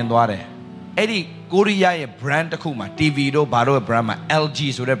နေ့အောင်မြင်သွားတယ်အဲ့ဒီကိုရီးယားရဲ့ brand တစ်ခုမှာ TV တို့ဘာတို့ရဲ့ brand မှာ LG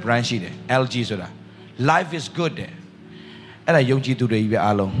ဆိုတဲ့ brand ရှိတယ် LG ဆိုတာ life is good တဲ့အဲ့ဒါယုံကြည်သူတွေကြီးပဲ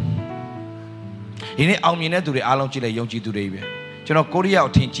အားလုံးဒီနေ့အောင်မြင်တဲ့သူတွေအားလုံးကြည့်လိုက်ယုံကြည်သူတွေကြီးပဲကျွန်တော်ကိုရီးယား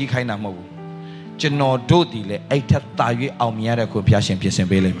ကိုထင်ကြီးခိုင်းတာမဟုတ်ဘူးကျွန်တော်တို့ဒီလေအဲ့ထက်သာ၍အောင်မြင်ရတဲ့ခွင့်ဘုရားရှင်ပြင်ဆင်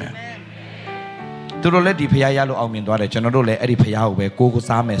ပေးလိမ့်မယ်သူတို့လည်းဒီဘုရားရလို့အောင်မြင်သွားတယ်ကျွန်တော်တို့လည်းအဲ့ဒီဘုရားကိုပဲကိုး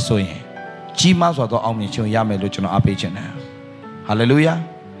စားမယ်ဆိုရင်ကြီးမားစွာသောအောင်မြင်ခြင်းရမယ်လို့ကျွန်တော်အားပေးချင်တယ်ဟာလေလုယာ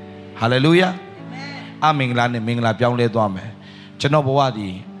ဟာလေလုယာအမင်္ဂလာနဲ့မင်္ဂလာပြောင်းလဲသွားမယ်ကျွန်တော်ဘဝဒီ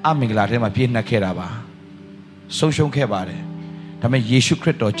အမင်္ဂလာထဲမှာပြည့်နှက်ခဲ့တာပါဆုံးရှုံးခဲ့ပါတယ်ဒါပေမဲ့ယေရှုခရ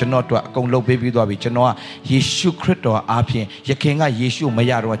စ်တော်ကျွန်တော်တို့အကုန်လုပ်ပေးပြီးသွားပြီကျွန်တော်ကယေရှုခရစ်တော်အားဖြင့်ယခင်ကယေရှုမ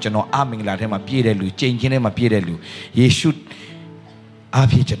ရတော့ကျွန်တော်အမင်္ဂလာထဲမှာပြည့်တဲ့လူကြိမ်ချင်းထဲမှာပြည့်တဲ့လူယေရှုအား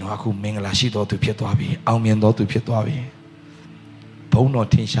ဖြင့်ကျွန်တော်အခုမင်္ဂလာရှိတော်သူဖြစ်သွားပြီအောင်မြင်တော်သူဖြစ်သွားပြီဘုန်းတော်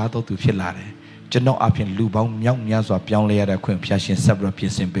ထင်ရှားတော်သူဖြစ်လာတယ်ကျွန်တော်အားဖြင့်လူပေါင်းမြောက်များစွာပြောင်းလဲရတဲ့ခွင့်ဘုရားရှင်ဆက်ပြီးတော့ပြ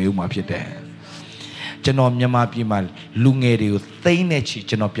င်ဆင်ပေးဦးမှာဖြစ်တယ်ကျွန်တော်မြန်မာပြည်မှာလူငယ်တွေကိုသိန်းနဲ့ချီ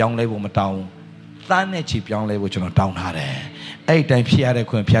ကျွန်တော်ပြောင်းလဲဖို့မတောင်းသန်းနဲ့ချီပြောင်းလဲဖို့ကျွန်တော်တောင်းထားတယ်အဲ့တိုင်းဖြစ်ရတဲ့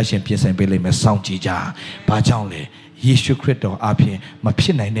ခွင့်ဘုရားရှင်ပြင်ဆင်ပေးလိမ့်မယ်စောင့်ကြည့်ကြဘာကြောင့်လဲယေရှုခရစ်တော်အပြင်မဖြ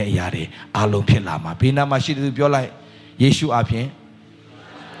စ်နိုင်တဲ့အရာတွေအလုံးဖြစ်လာမှာဘေးနားမှာရှိတဲ့သူပြောလိုက်ယေရှုအပြင်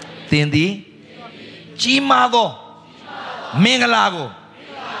သင်သည်ကြီးမားသောမင်္ဂလာကို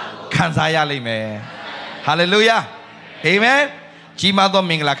ခံစားရလိမ့်မယ်ဟာလေလုယာအာမင်ကြီးမားသော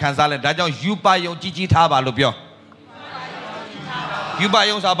မင်္ဂလာခံစားလဲဒါကြောင့်ယူပါယုံကြီးကြီးထားပါလို့ပြောယူပါ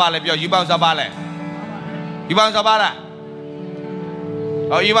ယုံစားပါလဲပြောယူပါယုံစားပါလဲယူပါယုံစားပါလား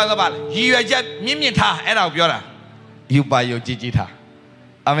ဟောယူပါယုံစားပါလဲရည်ရွယ်ချက်မြင့်မြင့်ထားအဲ့ဒါကိုပြောတာယူပါယုံကြီးကြီးထား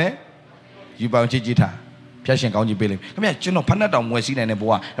အာမင်ယူပါယုံကြီးကြီးထား ဖျက်ရှင်ကောင်းကြီးပေးလိမ့်မယ်ခင်ဗျာကျွန်တော်ဖက်နှက်တောင်မွယ်စီးနိုင်တဲ့ဘ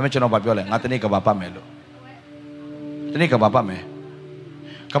ဝဒါပေမဲ့ကျွန်တော်ဗာပြောလဲငါတနေ့ကဘာပတ်မယ်လို့တနေ့ကဘာပတ်မယ်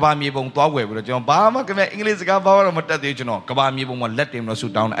ကဘာမြေပုံသွားဝယ်ပြီးတော့ကျွန်တော်ဘာမှခင်ဗျာအင်္ဂလိပ်စကားဘာမှမတတ်သေးကျွန်တော်ကဘာမြေပုံမှာလက်တင်လို့ဆူ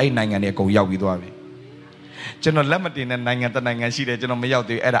တောင်းအဲ့နိုင်ငံတွေအကုန်ရောက်ပြီးသွားပြီကျွန်တော်လက်မတင်တဲ့နိုင်ငံတစ်နိုင်ငံရှိတယ်ကျွန်တော်မရောက်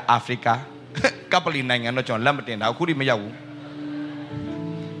သေးဘူးအဲ့ဒါအာဖရိကကပလီနိုင်ငံတော့ကျွန်တော်လက်မတင်တာအခုထိမရောက်ဘူး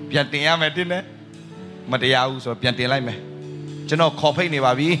ပြန်တင်ရမယ်တင်တယ်မတရားဘူးဆိုတော့ပြန်တင်လိုက်မယ်ကျွန်တော်ခေါ်ဖိတ်နေ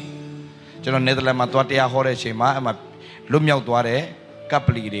ပါပြီကျွန်တော်နယ်သာလန်မှာသွားတရားဟောတဲ့အချိန်မှာအဲ့မှာလွတ်မြောက်သွားတဲ့ကပ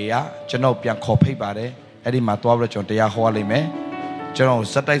လီတွေကကျွန်တော်ပြန်ခေါ်ဖိတ်ပါတယ်အဲ့ဒီမှာသွားပြီးတော့ကျွန်တော်တရားဟောလိုက်မယ်ကျွန်တော်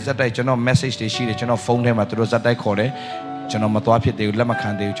ဇက်တိုက်ကျွန်တော် message တွေရှိတယ်ကျွန်တော်ဖုန်းထဲမှာသူတို့ဇက်တိုက်ခေါ်တယ်ကျွန်တော်မသွားဖြစ်သေးဘူးလက်မခံ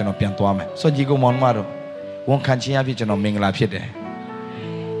သေးဘူးကျွန်တော်ပြန်သွားမယ်ဆိုတော့ညီကောင်မောင်မတို့ဝန်ခံခြင်းအဖြစ်ကျွန်တော်မင်္ဂလာဖြစ်တယ်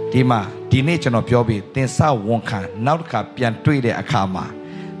ဒီမှာဒီနေ့ကျွန်တော်ပြောပြီးသင်စဝန်ခံနောက်တစ်ခါပြန်တွေ့တဲ့အခါမှာ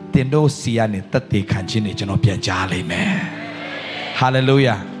သင်တို့စီကနေသက်သေခံခြင်းတွေကျွန်တော်ပြန်ကြားလိမ့်မယ်ဟာလေလု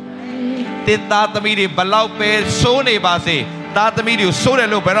ယာတင်သားသမီးတွေဘလောက်ပဲစိုးနေပါစေသားသမီးတွေကိုစိုးတယ်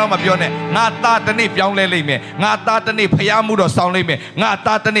လို့ဘယ်တော့မှပြောနဲ့ငါသားတစ်နေ့ပြောင်းလဲလိမ့်မယ်ငါသားတစ်နေ့ဖျားမှုတော့ဆောင်းလိမ့်မယ်ငါ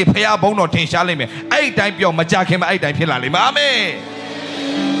သားတစ်နေ့ဖျားဘုံတော့ထင်ရှားလိမ့်မယ်အဲ့ဒီတိုင်းပြောမကြခင်မှာအဲ့ဒီတိုင်းဖြစ်လာလိမ့်မယ်အာမင်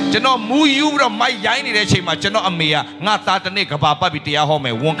ကျွန်တော်မူယူပြီးတော့မိုက်ရိုင်းနေတဲ့အချိန်မှာကျွန်တော်အမေကငါသားတစ်နေ့ကဘာပတ်ပြီးတရားဟောမ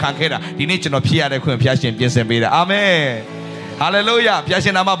ယ်ဝန်ခံခဲ့တာဒီနေ့ကျွန်တော်ဖြစ်ရတဲ့ခွင့်ဖျားရှင်ပြင်ဆင်ပေးတာအာမင်ဟာလေလုယာဖျားရှ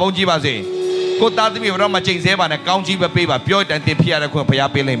င်နာမဘုန်းကြီးပါစေကိုသားသမီးတို့မချိန်ဆဲပါနဲ့ကောင်းကြီးပဲပေးပါပြောတိုင်းတင်ဖြစ်ရတဲ့ခွင့်ဖျား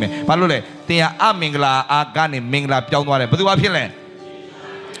ပေးလိမ့်မယ်ဘာလို့လဲတင်ရအမင်္ဂလာအာကနေမင်္ဂလာပြောင်းသွားတယ်ဘယ်သူအဖြစ်လဲ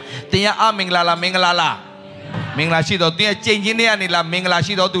တင်ရအမင်္ဂလာလားမင်္ဂလာလားမင်္ဂလာရှိတော့တင်ရချိန်ချင်းတွေကနေလားမင်္ဂလာ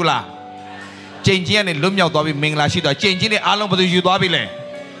ရှိတော့သူလားချိန်ချင်းကနေလွတ်မြောက်သွားပြီးမင်္ဂလာရှိတော့ချိန်ချင်းတွေအားလုံးဘယ်သူယူသွားပြီလဲ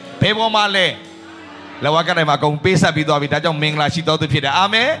ဘယ်ပေါ်မှာလဲလဝကတိုင်းမှာအကုန်ပေးဆက်ပြီးသွားပြီဒါကြောင့်မင်္ဂလာရှိတော်သူဖြစ်တယ်အာ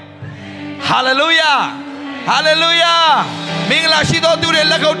မင်ဟာလေလုယာဟာလေလုယာမင်္ဂလာရှိတော်သူတွေ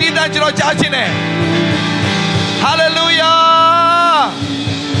လက်ခုပ်တီးတန်းကျွန်တော်ကြားခြင်းနဲ့ဟာလေလုယာ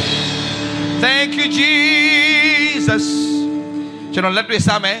Thank you Jesus ကျွန်တော်လက်တွေ့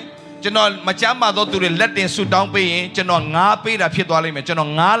စားမယ်ကျွန်တော်မချမ်းသာသောသူတွေလက်တင်ဆူတောင်းပေးရင်ကျွန်တော်ငါးပေးတာဖြစ်သွားလိမ့်မယ်ကျွန်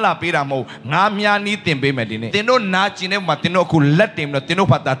တော်ငါးလာပေးတာမဟုတ်ငါးများနီးတင်ပေးမယ်ဒီနေ့သင်တို့နာကျင်တဲ့မှာသင်တို့အခုလက်တင်ပြီးတော့သင်တို့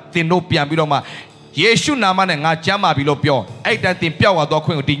ဘာသာသင်တို့ပြန်ပြီးတော့မှယေရှုနာမနဲ့ငါချမ်းသာပြီလို့ပြောအဲ့တန်သင်ပြောက်သွားသော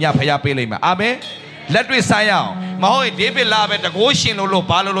ခွင့်ကိုဒီညဖျားပေးလိမ့်မယ်အာမင်လက်တွေ့ဆိုင်ရအောင်မဟုတ်ရင်ဒေးဗစ်လာပဲတကိုးရှင်လို့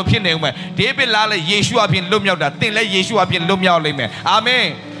ဘာလို့ဖြစ်နေဦးမယ်ဒေးဗစ်လာလည်းယေရှုအပြင်လွတ်မြောက်တာသင်လည်းယေရှုအပြင်လွတ်မြောက်လိမ့်မယ်အာမင်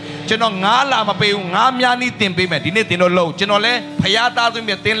ကျွန်တော်ငါးလာမပေးဘူးငါးများနီးတင်ပေးမယ်ဒီနေ့တင်တော့လို့ကျွန်တော်လည်းဖျားသားသမီး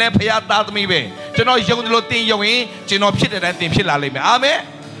ပဲတင်လည်းဖျားသားသမီးပဲကျွန်တော်ယုံတယ်လို့တင်ယုံရင်ကျွန်တော်ဖြစ်တဲ့တိုင်းတင်ဖြစ်လာလိမ့်မယ်အာမင်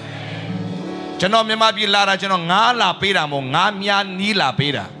ကျွန်တော်မြန်မာပြည်လာတာကျွန်တော်ငါးလာပေးတာမဟုတ်ငါးများနီးလာ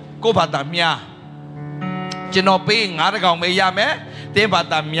ပေးတာကိုယ့်ဘာသာများကျွန်တော်ပေးငါးတကောင်ပဲရမယ်တင်းဘာ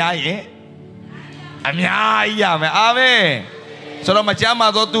သာများရင်အများကြီးရမယ်အာမင်ဆိုတော့မကြမ်းပါ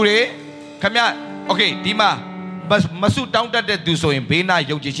သောသူတွေခင်ဗျโอเคဒီမှာမဆုတောင်းတတ်တဲ့သူဆိုရင်ဘေးနာ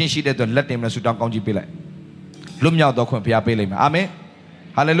ယုံကြည်ခြင်းရှိတဲ့သူလက်တင်နဲ့ဆုတောင်းကောင်းကြီးပေးလိုက်လွတ်မြောက်သောခွင့်ဘုရားပေးလိမ့်မယ်အာမင်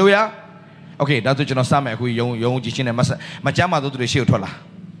ဟာလေလုယာโอเคဒါဆိုကျွန်တော်စမယ်အခုယုံကြည်ခြင်းနဲ့မကြမ်းပါသောသူတွေရှေ့ကိုထွက်လာ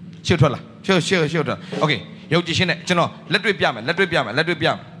ရှေ့ထွက်โอเคယုံကြည်ခြင်းနဲ့ကျွန်တော်လက်တွေ့ပြမယ်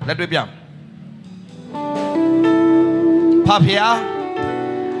ဖဖျား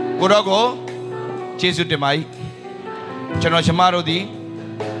ကိုတော့ကိုယေရှုတင်ပါ၏ကျွန်တော်ရှမတို့သည်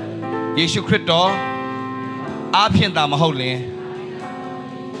ယေရှုခရစ်တော်အားဖြင့်သာမဟုတ်လင်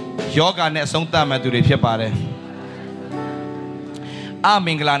ယောဂနဲ့အဆုံးသတ်မဲ့သူတွေဖြစ်ပါတယ်အမ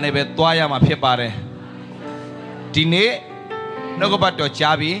င်္ဂလာနဲ့ပဲသွားရမှာဖြစ်ပါတယ်ဒီနေ့နှုတ်ကပတ်တော်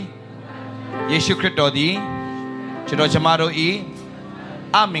ကြားပြီးယေရှုခရစ်တော်သည်ကျွန်တော်ရှမတို့ဤ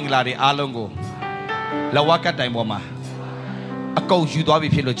အမင်္ဂလာတွေအားလုံးကိုလဝကတိုင်ပေါ်မှာအကုန်ယူသွားပြီ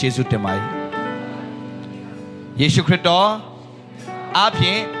ဖြစ်လို့ယေရှုတင်ပါ၏ယေရှုခရစ်တော်အားဖြ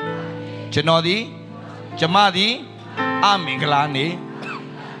င့်ကျွန်တော်သည်ကျမသည်အမင်္ဂလာနေ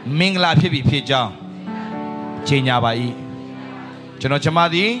မင်္ဂလာဖြစ်ပြီဖြစ်ကြောင်းကြေညာပါ၏ကျွန်တော်ကျမ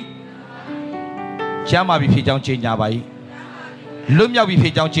သည်ကျမ်းမာပြီဖြစ်ကြောင်းကြေညာပါ၏လွတ်မြောက်ပြီဖြ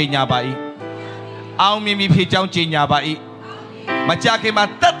စ်ကြောင်းကြေညာပါ၏အောင်မြင်ပြီဖြစ်ကြောင်းကြေညာပါ၏မကြခင်မှာ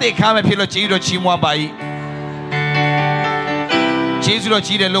တတ်သိခံမယ်ဖြစ်လို့ကျေးဇူးတော်ချီးမွမ်းပါ၏ကျေးဇူးတော်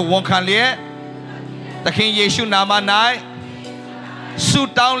ကြီးတယ်လို့ဝန်ခံလျက်သခင်ယေရှုနာမ၌ဆု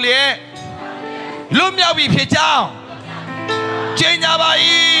တောင်းလျက်လွတ်မြောက်ပြီဖြစ်ကြောင်းကြေညာပါ၏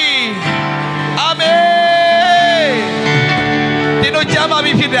အာမင်ဒီလိုကြမ်းပါ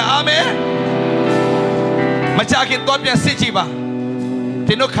ပြီဖြစ်တယ်အာမင်မကြခင်တော့ပြန်စစ်ကြည့်ပါ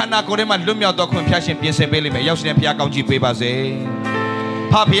ဒီလိုခန္ဓာကိုယ်ထဲမှာလွတ်မြောက်တော့ခွင့်ဖျားရှင်ပြင်ဆင်ပေးလိမ့်မယ်ရောက်ရှင်ဖျားကောင်းကြီးပေးပါစေ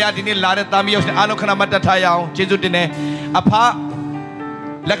ဖဖျားဒီနေ့လာတဲ့သားမီးရောက်ရှင်အားလုံးခဏမတက်ထားရအောင်ကျေးဇူးတင်တယ်အဖ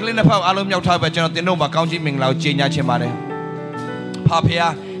လက်ကလေးနှစ်ဖက်အားလုံးမြောက်ထားပဲကျွန်တော်တင်တို့မှာကောင်းကြီးမင်္ဂလာကိုကြေညာချင်ပါတယ်ဖ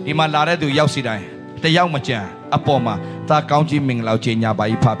ဖျားဒီမှာလာတဲ့သူရောက်စီတိုင်းတယောက်မကြံအပေါ်မှာသာကောင်းကြီးမင်္ဂလာကိုကြေညာပါ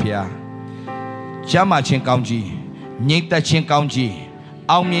၏ဖဖျား加马千高级，你得千高级，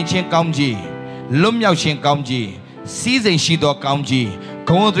奥面千高级，龙苗千高级，西人许多高级，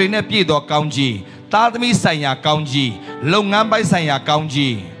公队那别多高级，大的米三亚高级，龙安白三亚高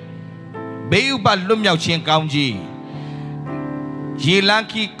级，没有把龙苗千高级。夜冷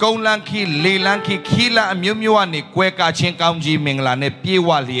氣、高冷氣、雷冷氣、氣冷မျိုးမျိုး啊！你國家ချင်းကောင်းကြီးမင်္ဂလာနဲ့ပြေဝ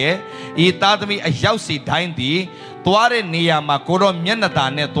လျက်ဤသားသမီးအရောက်စီတိုင်းသည်သွားတဲ့နေရာမှာကိုတော့မျက်နှာသာ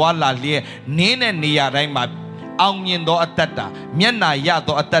နဲ့သွားလာလျက်နင်းတဲ့နေရာတိုင်းမှာအောင်မြင်သောအတ္တတာမျက်နှာရ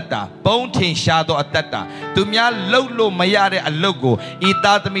သောအတ္တတာပုံထင်ရှားသောအတ္တတာသူများလှုပ်လို့မရတဲ့အလုပ်ကိုဤ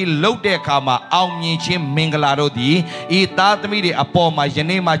သားသမီးလှုပ်တဲ့အခါမှာအောင်မြင်ခြင်းမင်္ဂလာတို့သည်ဤသားသမီးတွေအပေါ်မှာယ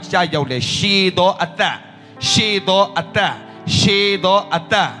နေ့မှကြာရောက်လေရှည်သောအတ္တရှည်သောအတ္တရှေသောအတ္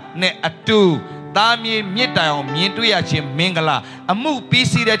တနဲ့အတူသားမြေမြစ်တိုင်အောင်မြင်တွေ့ရခြင်းမင်္ဂလာအမှုပြီး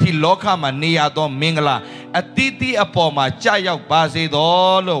စီးတဲ့အထိလောကမှာနေရသောမင်္ဂလာအတိအသီးအပေါ်မှာကြာရောက်ပါစေ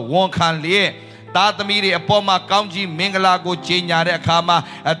သောလို့ဝန်ခံလျက်သားသမီးတွေအပေါ်မှာကောင်းကြီးမင်္ဂလာကိုကြီးညာတဲ့အခါမှာ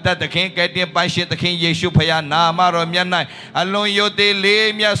အသက်သခင်ကယ်တင်ပိုင်ရှင်သခင်ယေရှုဖခင်နာမတော်မြတ်၌အလွန်ယိုသေးလေး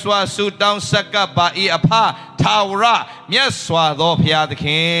မြတ်စွာဆုတောင်းဆက်ကပ်ပါ၏အဖထာဝရမြတ်စွာသောဘုရားသခ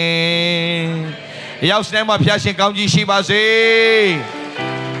င်ရောက်စတဲ့မှာဖျားရှင်ကောင်းကြီးရှိပါစေ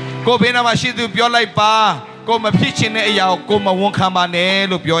ကိုဘေးနာမှာရှိသူပြောလိုက်ပါကိုမဖြစ်ချင်တဲ့အရာကိုမဝန်ခံပါနဲ့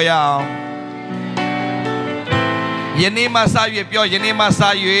လို့ပြောရအောင်ယနေ့မှစ၍ပြောယနေ့မှစ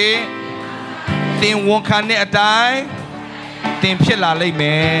၍သင်ဝန်ခံတဲ့အတိုင်းသင်ဖြစ်လာလိမ့်မ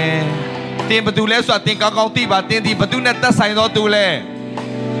ယ်သင်ဘသူလဲဆိုတာသင်ကောင်းကောင်းသိပါသင်ဒီဘသူနဲ့သက်ဆိုင်သောသူလဲ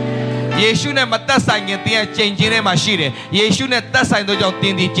ယေရှုနဲ့မသက်ဆိုင်ခင်သင်ရဲ့ကြိမ်ချင်းထဲမှာရှိတယ်ယေရှုနဲ့သက်ဆိုင်သောကြောင့်သ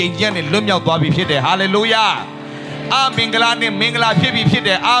င်ဒီကြိမ်ချင်းနဲ့လွတ်မြောက်သွားပြီဖြစ်တယ်ဟာလေလုယာအာမင်္ဂလာနဲ့မင်္ဂလာဖြစ်ပြီဖြစ်တ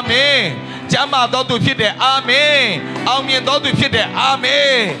ယ်အာမင်ကျမ်းမာသောသူဖြစ်တယ်အာမင်အောင်မြင်သောသူဖြစ်တယ်အာမ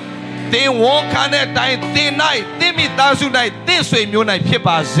င်သင်ဝန်ခံတဲ့အတိုင်းသင်၌သင်မိသားစု၌သင်ဆွေမျိုး၌ဖြစ်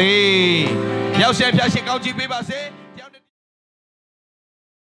ပါစေရောက်ဆရာဖျားရှင်ကောင်းချီးပေးပါစေ